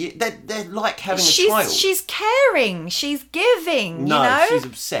money. They're like having a child. She's caring. She's giving, No, you know? she's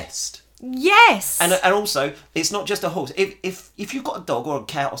obsessed. Yes. And also, it's not just a horse. If you've got a dog or a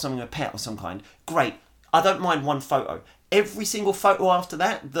cat or something, a pet of some kind, great. I don't mind one photo. Every single photo after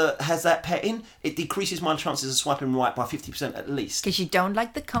that has that pet in, it decreases my chances of swiping right by 50% at least. Because you don't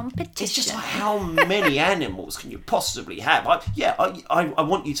like the competition. It's just like, how many animals can you possibly have? I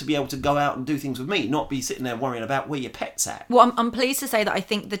want you to be able to go out and do things with me, not be sitting there worrying about where your pet's at. Well, I'm pleased to say that I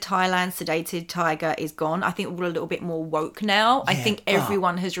think the Thailand sedated tiger is gone. I think we're a little bit more woke now. I Yeah, think but-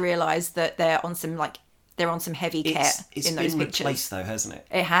 everyone has realised that they're on some heavy kit It's in those been pictures. replaced though, hasn't it?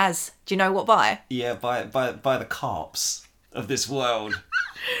 It has. Do you know what by? Yeah, by the carps of this world.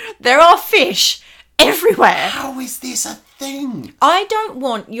 There are fish everywhere. How is this a thing? I don't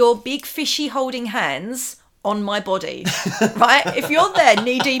want your big fishy holding hands on my body, right? If you're there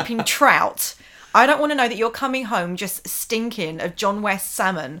knee deep in trout, I don't want to know that you're coming home just stinking of John West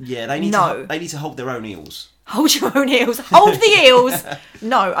salmon. Yeah, they need to hold their own eels. Hold your own eels. Hold the eels.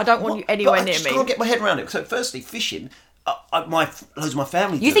 No, I don't want you anywhere But near I just me. can't get my head around it. So firstly, fishing. Loads of my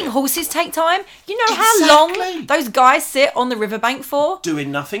family. You do think it. horses take time? You know how long Exactly. those guys sit on the riverbank for?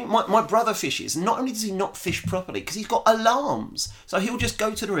 Doing nothing. My brother fishes. Not only does he not fish properly, because he's got alarms. So he'll just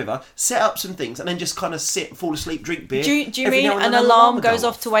go to the river, set up some things, and then just kind of sit, fall asleep, drink beer. Do you Every mean now and an then alarm would goes go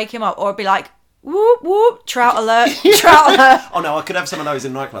off to wake him up, or it'd be like whoop whoop, trout alert, trout alert? Oh no, I could have some of those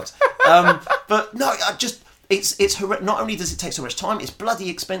in nightclubs. But no, not only does it take so much time, it's bloody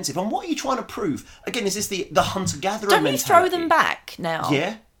expensive. And what are you trying to prove? Again, is this the hunter-gatherer Don't you mentality? throw them back now?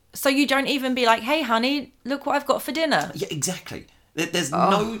 Yeah. So you don't even be like, hey, honey, look what I've got for dinner. Yeah, exactly. There's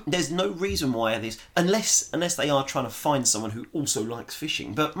no reason why this, unless they are trying to find someone who also likes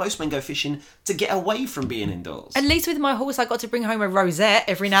fishing. But most men go fishing to get away from being indoors. At least with my horse, I got to bring home a rosette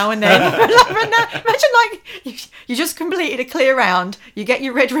every now and then. Imagine like you just completed a clear round, you get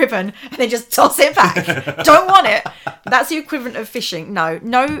your red ribbon, and then just toss it back. Don't want it. That's the equivalent of fishing.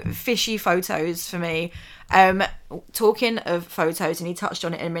 No fishy photos for me. Talking of photos, and he touched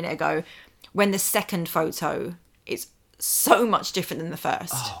on it a minute ago, when the second photo is so much different than the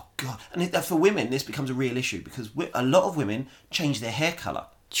first. Oh God! And for women, this becomes a real issue because a lot of women change their hair colour.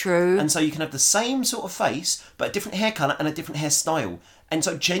 True. And so you can have the same sort of face, but a different hair colour and a different hairstyle. And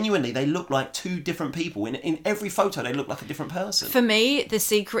so genuinely, they look like two different people. In every photo, they look like a different person. For me, the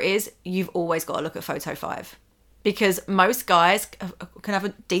secret is you've always got to look at photo 5, because most guys can have a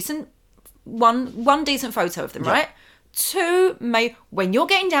decent one decent photo of them, right? 2 when you're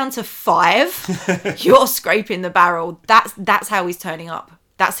getting down to 5, you're scraping the barrel. That's how he's turning up.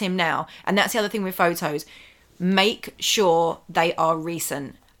 That's him now. And that's the other thing with photos. Make sure they are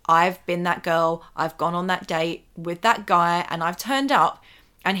recent. I've been that girl. I've gone on that date with that guy and I've turned up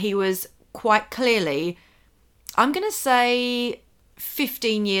and he was quite clearly, I'm going to say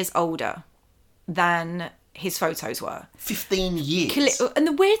 15 years older than his photos were. 15 years. And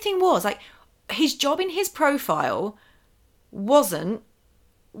the weird thing was, like, his job in his profile wasn't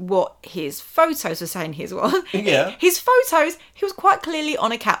what his photos were saying his was. Yeah. His photos, he was quite clearly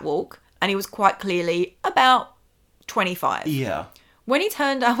on a catwalk and he was quite clearly about 25. Yeah. When I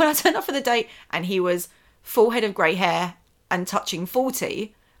turned up for the date and he was full head of grey hair and touching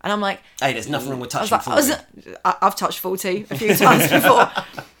 40, and I'm like, hey, there's nothing wrong with touching 40. I've touched 40 a few times before.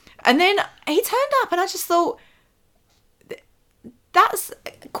 And then he turned up and I just thought, that's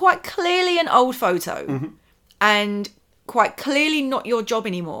quite clearly an old photo and quite clearly not your job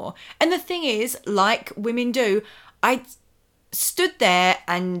anymore. And the thing is, like women do, I stood there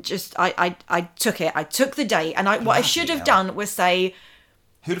and just, I took it. I took the date. And what I should have done was say,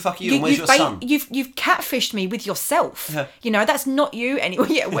 who the fuck are you and where's your son? You've catfished me with yourself. Yeah. You know, that's not you anyway.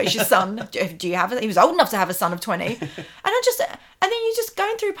 Yeah, where's your son? Do you have he was old enough to have a son of 20. And then you're just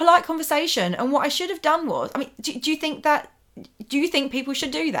going through polite conversation. And what I should have done was, I mean, do you think people should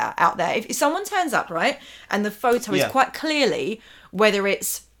do that out there? If someone turns up, right, and the photo is quite clearly, whether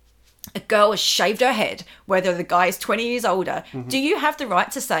it's a girl has shaved her head, whether the guy is 20 years older, do you have the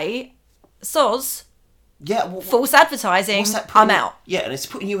right to say, soz, false advertising, I'm out? Yeah, and it's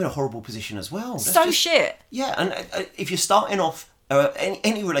putting you in a horrible position as well. That's shit. Yeah, and if you're starting off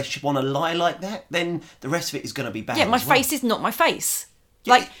any relationship on a lie like that, then the rest of it is going to be bad. Yeah, my face is not my face.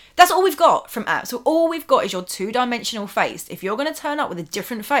 Like, that's all we've got from apps. So all we've got is your 2-dimensional face. If you're going to turn up with a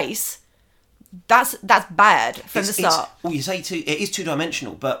different face, that's bad from the start. Well, you say it is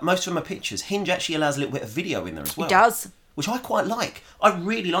 2-dimensional, but most of them are pictures. Hinge actually allows a little bit of video in there as well. It does. Which I quite like. I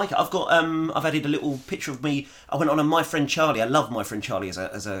really like it. I've got I've added a little picture of me. I went on a My Friend Charlie. I love My Friend Charlie as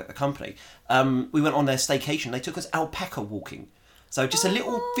a company. We went on their staycation. They took us alpaca walking. So just a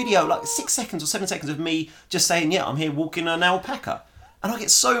little video, like 6 seconds or 7 seconds of me just saying, yeah, I'm here walking an alpaca. And I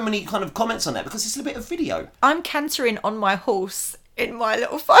get so many kind of comments on that because it's a bit of video. I'm cantering on my horse in my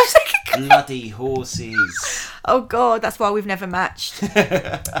little 5-second. Bloody horses. Oh, God, that's why we've never matched.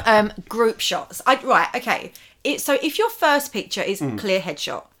 Group shots. Right, okay. So if your first picture is clear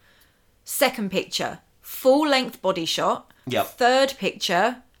headshot, second picture, full-length body shot, third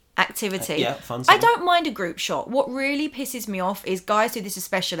picture, activity. Fun. I don't mind a group shot. What really pisses me off is guys do this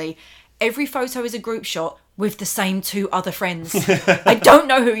especially. Every photo is a group shot with the same 2 other friends. I don't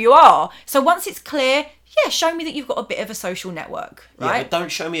know who you are. So once it's clear, show me that you've got a bit of a social network, right? Yeah, but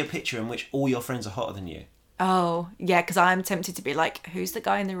don't show me a picture in which all your friends are hotter than you. Oh, yeah, because I'm tempted to be like, who's the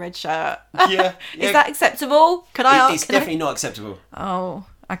guy in the red shirt? Yeah. Is that acceptable? Can I ask? It's definitely not acceptable. Oh,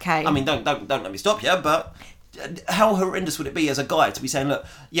 okay. I mean, don't let me stop you, but how horrendous would it be as a guy to be saying, look,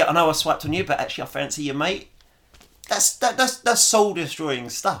 yeah, I know I swiped on you, but actually I fancy your mate? That's soul-destroying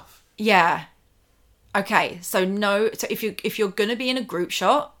stuff. Yeah. Okay, so no. So if you're gonna be in a group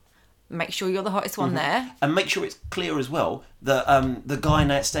shot, make sure you're the hottest one there, and make sure it's clear as well that the guy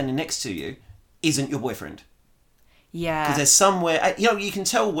now standing next to you isn't your boyfriend. Yeah. Because there's somewhere you can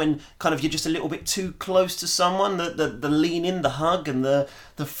tell when kind of you're just a little bit too close to someone. The lean in, the hug, and the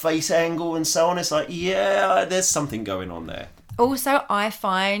face angle and so on. It's like there's something going on there. Also, I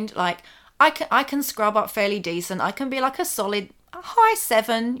find like I can scrub up fairly decent. I can be like a solid high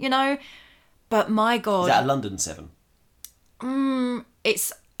 7, you know. But my God. Is that a London 7?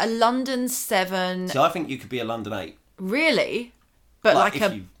 It's a London 7. So I think you could be a London 8. Really? But Like,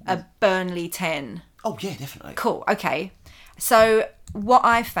 like if a Burnley 10. Oh, yeah, definitely. Cool. Okay. So what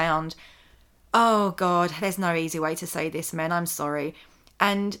I found, oh God, there's no easy way to say this, men. I'm sorry.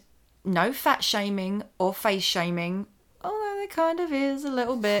 And no fat shaming or face shaming, although there kind of is a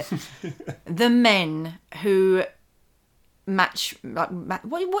little bit. The men who match,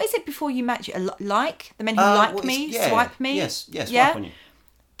 what is it before you match? Like? The men who like me, swipe me? Yes, swipe on you.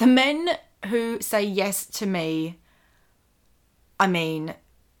 The men who say yes to me, I mean,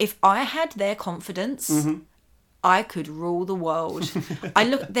 if I had their confidence, I could rule the world.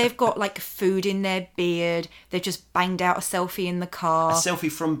 They've got like food in their beard. They've just banged out a selfie in the car. A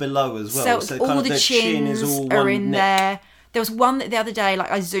selfie from below as well. So all kind of the their chin is chins all are one in neck. there. There was one that the other day,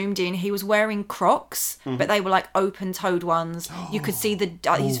 like I zoomed in, he was wearing Crocs, but they were like open-toed ones. You could see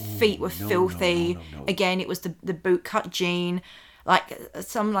his feet were filthy. No. Again, it was the boot-cut jean. Like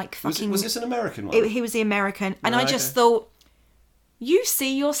some like fucking... Was this an American one? He was the American. And I just okay. thought, you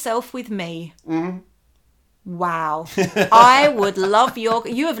see yourself with me. Wow. I would love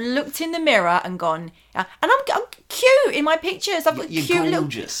you have looked in the mirror and gone, and I'm cute in my pictures. I've got You're cute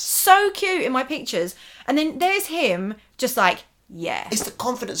gorgeous. so cute in my pictures. And then there's him just like, yeah. It's the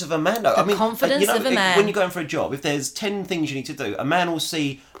confidence of a man, though. Confidence of a man. When you're going for a job, if there's 10 things you need to do, a man will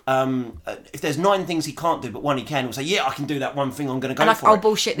see... if there's 9 things he can't do but one he can, he'll say, yeah, I can do that one thing, I'm going to go for I'll it.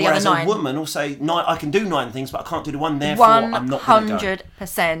 bullshit the Whereas other 9. a woman will say, I can do 9 things but I can't do the one, therefore I'm not going to go.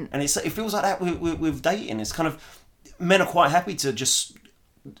 100%. And it feels like that with dating. It's kind of, men are quite happy to just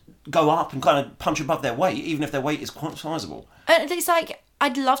go up and kind of punch above their weight, even if their weight is quite sizable. And it's like,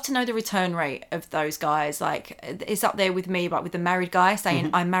 I'd love to know the return rate of those guys. Like, it's up there with me, but with the married guy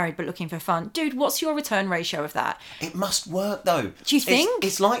saying, I'm married but looking for fun. Dude, what's your return ratio of that? It must work, though. Do you think?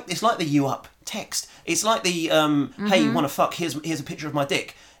 It's like the you up text. It's like the, hey, you want to fuck? Here's a picture of my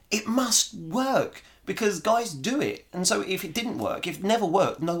dick. It must work. Because guys do it. And so if it didn't work, if it never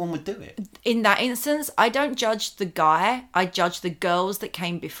worked, no one would do it. In that instance, I don't judge the guy. I judge the girls that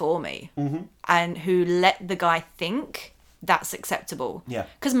came before me and who let the guy think that's acceptable. Yeah.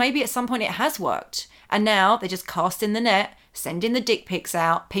 Because maybe at some point it has worked. And now they're just casting the net, sending the dick pics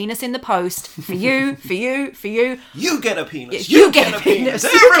out, penis in the post, for you, for you, for you. You get a penis. You get a penis.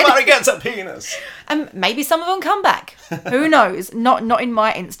 Everybody gets a penis. And maybe some of them come back. Who knows? Not in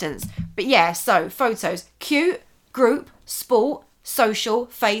my instance. But yeah, so photos. Cute, group, sport, social,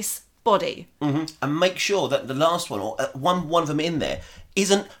 face, body. And make sure that the last one, or one of them in there,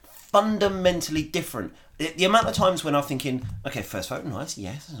 isn't fundamentally different. The amount of times when I'm thinking, okay, first photo, nice,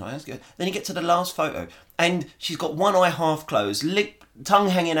 yes, that's nice, that's good. Then you get to the last photo, and she's got one eye half closed, tongue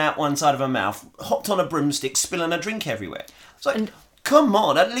hanging out one side of her mouth, hopped on a broomstick, spilling a drink everywhere. It's like, come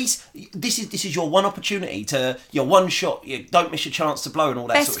on, at least this is your one opportunity your one shot. You don't miss your chance to blow and all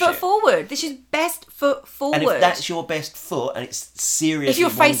that Best sort of foot shit. forward. This is best foot forward. And if that's your best foot, and it's seriously if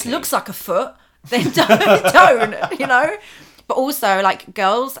your face wonky, looks like a foot, then don't, you know? But also, like,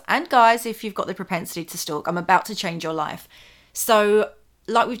 girls and guys, if you've got the propensity to stalk, I'm about to change your life. So,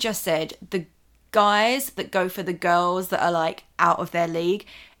 like we've just said, the guys that go for the girls that are, like, out of their league,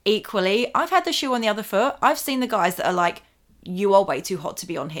 equally, I've had the shoe on the other foot. I've seen the guys that are like, you are way too hot to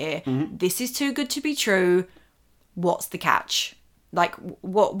be on here. This is too good to be true. What's the catch? Like,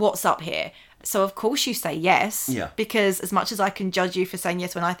 what's up here? So, of course, you say yes. Yeah. Because as much as I can judge you for saying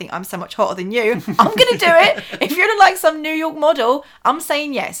yes when I think I'm so much hotter than you, I'm going to do it. If you're like some New York model, I'm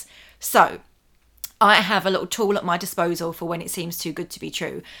saying yes. So, I have a little tool at my disposal for when it seems too good to be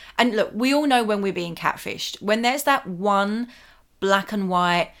true. And look, we all know when we're being catfished. When there's that one black and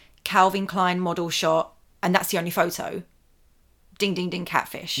white Calvin Klein model shot, and that's the only photo, ding, ding, ding,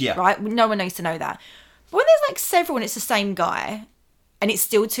 catfish. Yeah. Right? No one needs to know that. But when there's like several and it's the same guy, and it's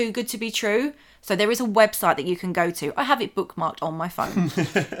still too good to be true. So there is a website that you can go to. I have it bookmarked on my phone.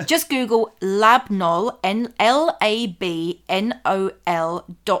 Just Google Labnol,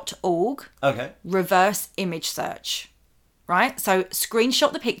 LABNOL.org. Okay. Reverse image search. Right? So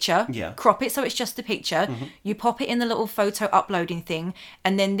screenshot the picture, Yeah. crop it so it's just a picture. You pop it in the little photo uploading thing,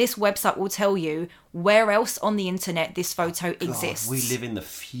 and then this website will tell you where else on the internet this photo exists. God, we live in the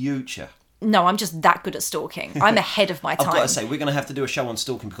future. No, I'm just that good at stalking. I'm ahead of my time. I've got to say, we're going to have to do a show on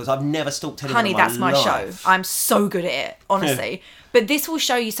stalking because I've never stalked anyone Honey, in that's my life. show. I'm so good at it, honestly. But this will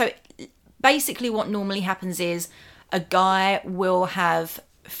show you. So basically what normally happens is a guy will have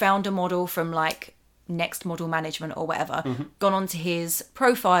found a model from like Next Model Management or whatever, gone onto his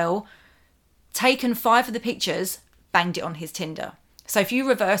profile, taken 5 of the pictures, banged it on his Tinder. So if you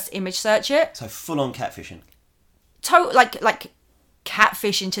reverse image search it, So full on catfishing. like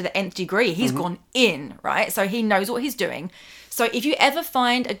catfishing to the nth degree. He's gone in, right? So he knows what he's doing. So if you ever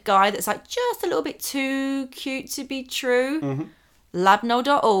find a guy that's like just a little bit too cute to be true,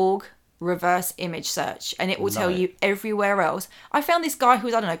 labno.org, reverse image search, and it will tell you everywhere else. I found this guy who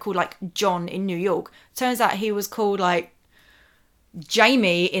was, I don't know, called like John in New York. Turns out he was called like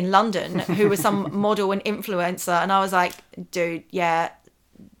Jamie in London, who was some model and influencer. And I was like, dude, yeah,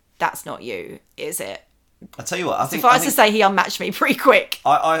 that's not you, is it? I tell you what, I think to say he unmatched me pretty quick.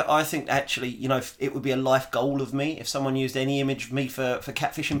 I think actually, you know, it would be a life goal of me if someone used any image of me for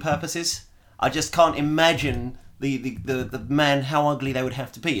catfishing purposes. I just can't imagine the man, how ugly they would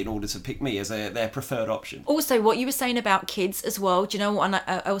have to be in order to pick me as their preferred option. Also, what you were saying about kids as well, do you know what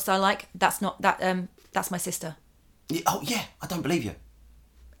else I like? That's my sister. Yeah, oh yeah, I don't believe you.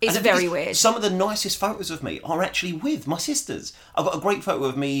 It's very weird. Some of the nicest photos of me are actually with my sisters. I've got a great photo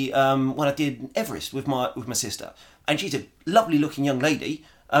of me when I did Everest with my sister, and she's a lovely looking young lady.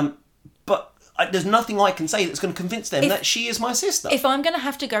 But there's nothing I can say that's going to convince them that she is my sister. If I'm going to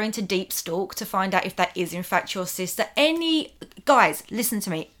have to go into deep stalk to find out if that is in fact your sister, guys, listen to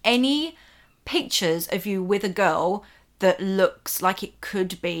me. Any pictures of you with a girl that looks like it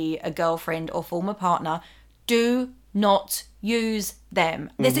could be a girlfriend or former partner, do not use them.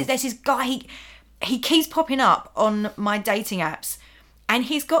 There's this guy, he keeps popping up on my dating apps, and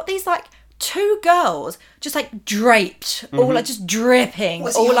he's got these like 2 girls just like draped, all like just dripping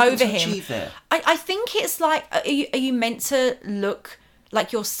all over him. I think it's like, are you meant to look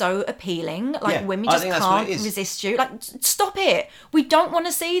like you're so appealing? Like women just can't resist you. Like, stop it. We don't want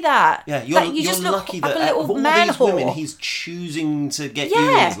to see that. Yeah, you're just lucky look that like a little of all man these whore. women, he's choosing to get you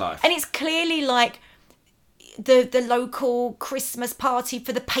in his life. And it's clearly like the local Christmas party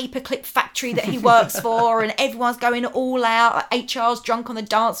for the paperclip factory that he works for, and everyone's going all out. HR's drunk on the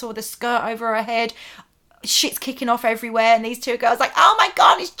dance floor with a skirt over her head. Shit's kicking off everywhere, and these 2 girls like, oh my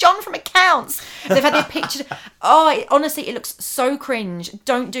god, it's John from accounts. They've had their pictures. Honestly, it looks so cringe.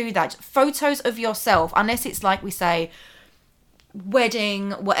 Don't do that. Photos of yourself, unless it's like we say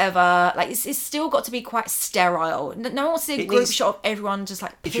wedding, whatever, like it's still got to be quite sterile. No one wants to see a group shot of everyone just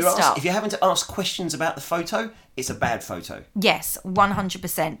like pissed up. If you're having to ask questions about the photo, it's a bad photo. Yes,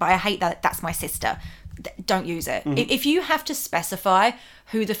 100%. But I hate that. That's my sister. Don't use it. If you have to specify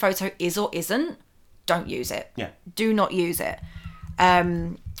who the photo is or isn't, don't use it. Yeah. Do not use it.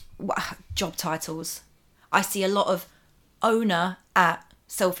 Job titles. I see a lot of owner at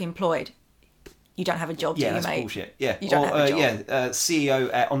self-employed. You don't have a job, do you, mate? Yeah, that's bullshit. Yeah. You don't have a job. CEO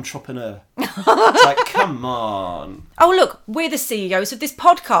at entrepreneur. It's like, come on. Oh, look, we're the CEOs of this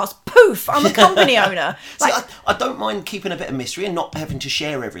podcast. Poof, I'm a company owner. Like, see, I don't mind keeping a bit of mystery and not having to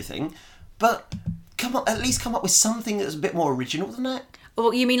share everything, but at least come up with something that's a bit more original than that.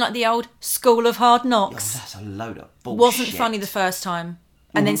 Well, you mean like the old School of Hard Knocks? Oh, that's a load of bullshit. Wasn't funny the first time.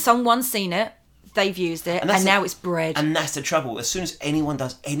 And then someone's seen it, they've used it, and now it's bread. And that's the trouble. As soon as anyone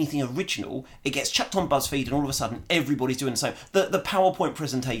does anything original, it gets chucked on BuzzFeed, and all of a sudden everybody's doing the same. The PowerPoint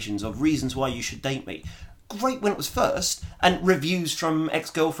presentations of reasons why you should date me. Great when it was first, and reviews from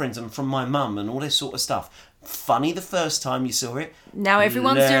ex-girlfriends and from my mum and all this sort of stuff. Funny the first time you saw it. Now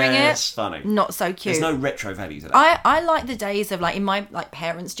everyone's doing it. Funny. Not so cute. There's no retro value to that. I like the days of like, in my like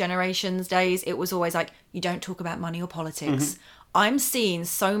parents' generation's days, it was always like, you don't talk about money or politics. I'm seeing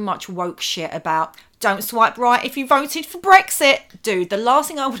so much woke shit about don't swipe right if you voted for Brexit. Dude, the last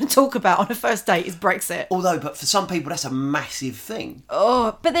thing I want to talk about on a first date is Brexit. But for some people that's a massive thing.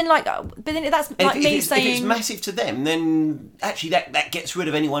 Oh, but then that's like me saying... If it's massive to them, then actually that gets rid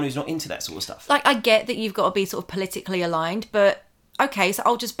of anyone who's not into that sort of stuff. Like, I get that you've got to be sort of politically aligned, but okay, so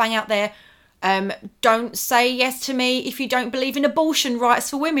I'll just bang out there, don't say yes to me if you don't believe in abortion rights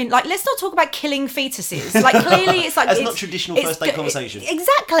for women. Like, let's not talk about killing fetuses. Like, clearly it's like... That's not traditional first date conversation.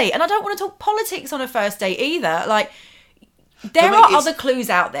 Exactly. And I don't want to talk politics on a first date either. Like, there are other clues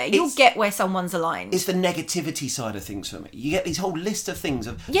out there. You'll get where someone's aligned. It's the negativity side of things for me. You get these whole list of things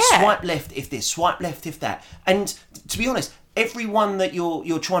of swipe left if this, swipe left if that. And to be honest, everyone that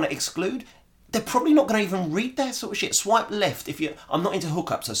you're trying to exclude, they're probably not going to even read that sort of shit. Swipe left if you... I'm not into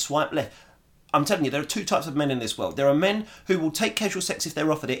hookups, so swipe left. I'm telling you, there are 2 types of men in this world. There are men who will take casual sex if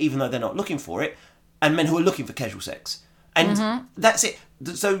they're offered it, even though they're not looking for it, and men who are looking for casual sex. And that's it.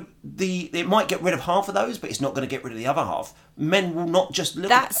 So it might get rid of half of those, but it's not going to get rid of the other half. Men will not just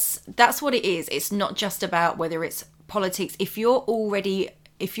look at that. That's what it is. It's not just about whether it's politics. If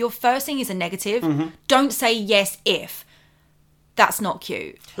your first thing is a negative, don't say yes if. That's not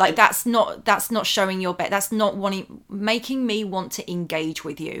cute. Like, that's not showing your bet. That's not making me want to engage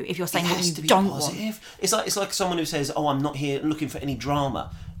with you if you're saying what you don't want. It's like someone who says, "Oh, I'm not here looking for any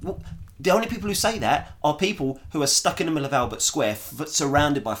drama." Well, The only people who say that are people who are stuck in the middle of Albert Square,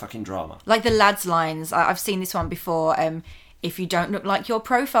 surrounded by fucking drama. Like the lads' lines. I've seen this one before. If you don't look like your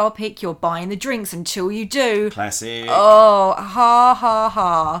profile pic, you're buying the drinks until you do. Classic. Oh, ha, ha,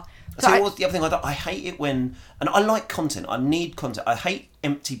 ha. So what's the other thing I hate it when, and I like content, I need content, I hate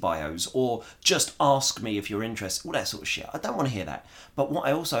empty bios or just ask me if you're interested, all that sort of shit. I don't want to hear that. But what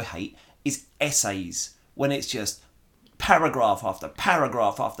I also hate is essays, when it's just paragraph after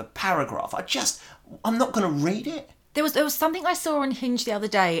paragraph after paragraph. I'm not going to read it. There was something I saw on Hinge the other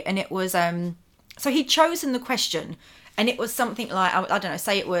day, and it was, so he'd chosen the question, and it was something like, I don't know,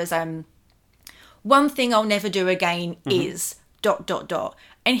 say it was, one thing I'll never do again is ...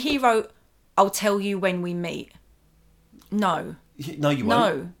 And he wrote, I'll tell you when we meet. No. No, you won't.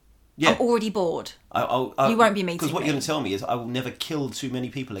 No. Yeah. I'm already bored. You won't be meeting Because what me. you're going to tell me is I will never kill too many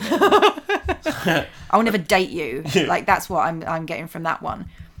people again. I'll never date you. Like, that's what I'm getting from that one.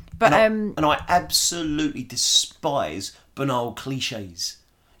 But and I absolutely despise banal cliches.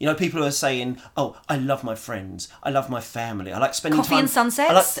 You know, people who are saying, "Oh, I love my friends. I love my family. I like spending Coffee time and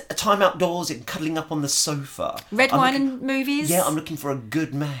sunsets. I like time outdoors and cuddling up on the sofa. Red wine and movies. Yeah, I'm looking for a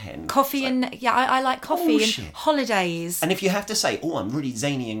good man. Coffee and I like coffee bullshit. and holidays. And if you have to say, "Oh, I'm really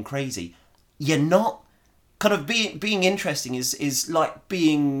zany and crazy," you're not. Kind of being interesting is like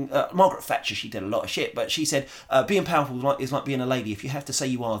being Margaret Thatcher. She did a lot of shit, but she said being powerful is like being a lady. If you have to say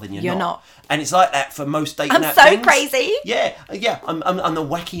you are, then you're not. And it's like that for most dating I'm app so things. crazy. Yeah. I'm the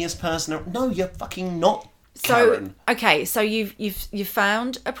wackiest person. No, you're fucking not. So Karen. okay, so you've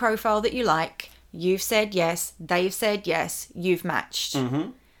found a profile that you like. You've said yes. They've said yes. You've matched.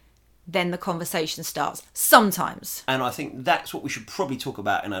 Mm-hmm. Then the conversation starts. Sometimes. And I think that's what we should probably talk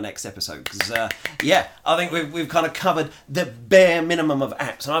about in our next episode. Because, I think we've kind of covered the bare minimum of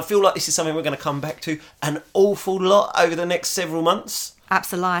apps. And I feel like this is something we're going to come back to an awful lot over the next several months.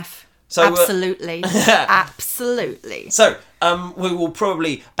 Apps are life. So, absolutely. Absolutely. So, we will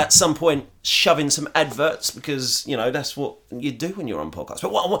probably at some point shove in some adverts because, you know, that's what you do when you're on podcasts.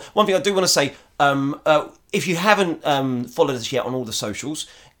 But one thing I do want to say, if you haven't followed us yet on all the socials,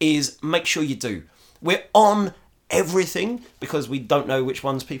 is make sure you do. We're on everything because we don't know which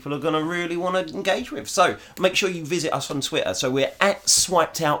ones people are going to really want to engage with. So make sure you visit us on Twitter. So we're at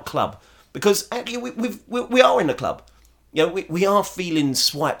Swiped Out Club because actually we are in the club. You know, we are feeling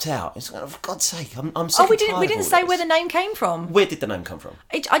swiped out. It's like, for God's sake, I'm sick we and tired didn't of all say this. where the name came from. Where did the name come from?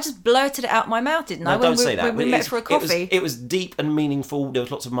 I just blurted it out my mouth, didn't I? No, don't say that. When we met for a coffee. It was deep and meaningful. There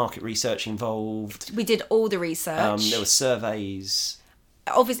was lots of market research involved. We did all the research. There were surveys.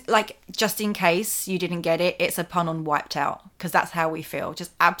 Obviously, like, just in case you didn't get it, it's a pun on wiped out, because that's how we feel.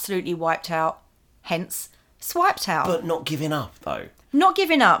 Just absolutely wiped out, hence swiped out. But not giving up, though. Not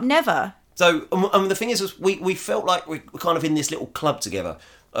giving up, never. So, the thing is we felt like we're kind of in this little club together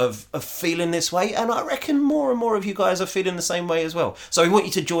of feeling this way, and I reckon more and more of you guys are feeling the same way as well. So we want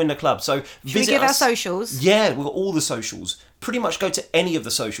you to join the club. So Should we give our socials? Yeah, we've got all the socials. Pretty much go to any of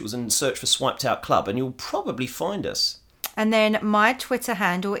the socials and search for Swiped Out Club, and you'll probably find us. And then my Twitter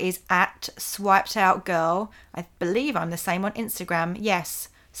handle is at Swiped Out Girl. I believe I'm the same on Instagram. Yes,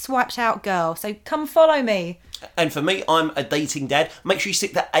 Swiped Out Girl. So come follow me. And for me, I'm a dating dad. Make sure you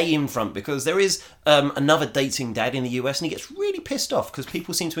stick the A in front because there is another dating dad in the US and he gets really pissed off because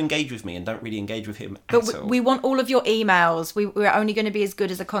people seem to engage with me and don't really engage with him at all. We want all of your emails. We're only going to be as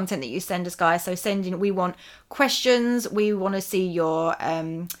good as the content that you send us, guys. So send in. We want questions. We want to see your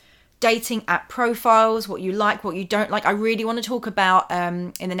dating app profiles, what you like, what you don't like. I really want to talk about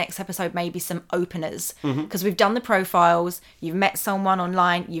in the next episode maybe some openers because we've done the profiles. You've met someone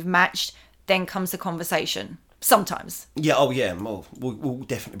online. You've matched. Then comes the conversation. Sometimes. Yeah, oh yeah. Well, we'll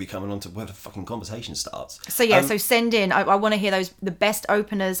definitely be coming on to where the fucking conversation starts. So yeah, so send in. I want to hear the best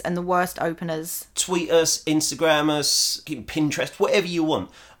openers and the worst openers. Tweet us, Instagram us, Pinterest, whatever you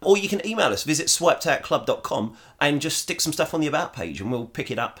want. Or you can email us, visit swipedoutclub.com and just stick some stuff on the About page and we'll pick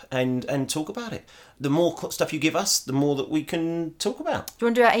it up and talk about it. The more stuff you give us, the more that we can talk about. Do you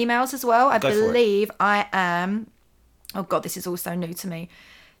want to do our emails as well? I Go for it. believe I am... Oh God, this is all so new to me.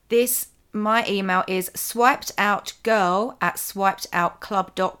 My email is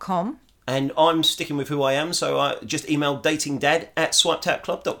swipedoutgirl@swipedoutclub.com. And I'm sticking with who I am, so I just email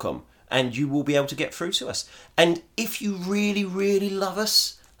datingdad@swipedoutclub.com and you will be able to get through to us. And if you really, really love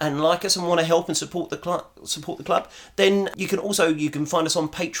us and like us and want to help and support the club, then you can find us on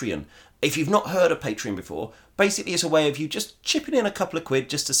Patreon. If you've not heard of Patreon before, basically it's a way of you just chipping in a couple of quid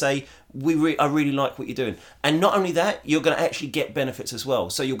just to say, I really like what you're doing. And not only that, you're going to actually get benefits as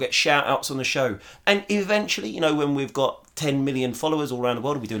well. So you'll get shout outs on the show. And eventually, you know, when we've got 10 million followers all around the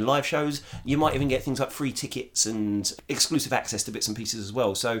world, we're doing live shows, you might even get things like free tickets and exclusive access to bits and pieces as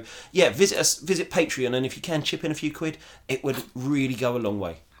well. So yeah, visit Patreon, and if you can chip in a few quid, it would really go a long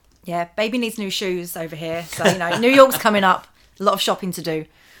way. Yeah, baby needs new shoes over here. So, you know, New York's coming up. A lot of shopping to do.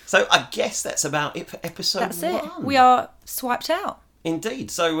 So I guess that's about it for episode 1. That's it. We are swiped out. Indeed.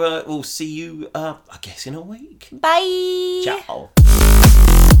 So we'll see you, I guess, in a week. Bye. Ciao.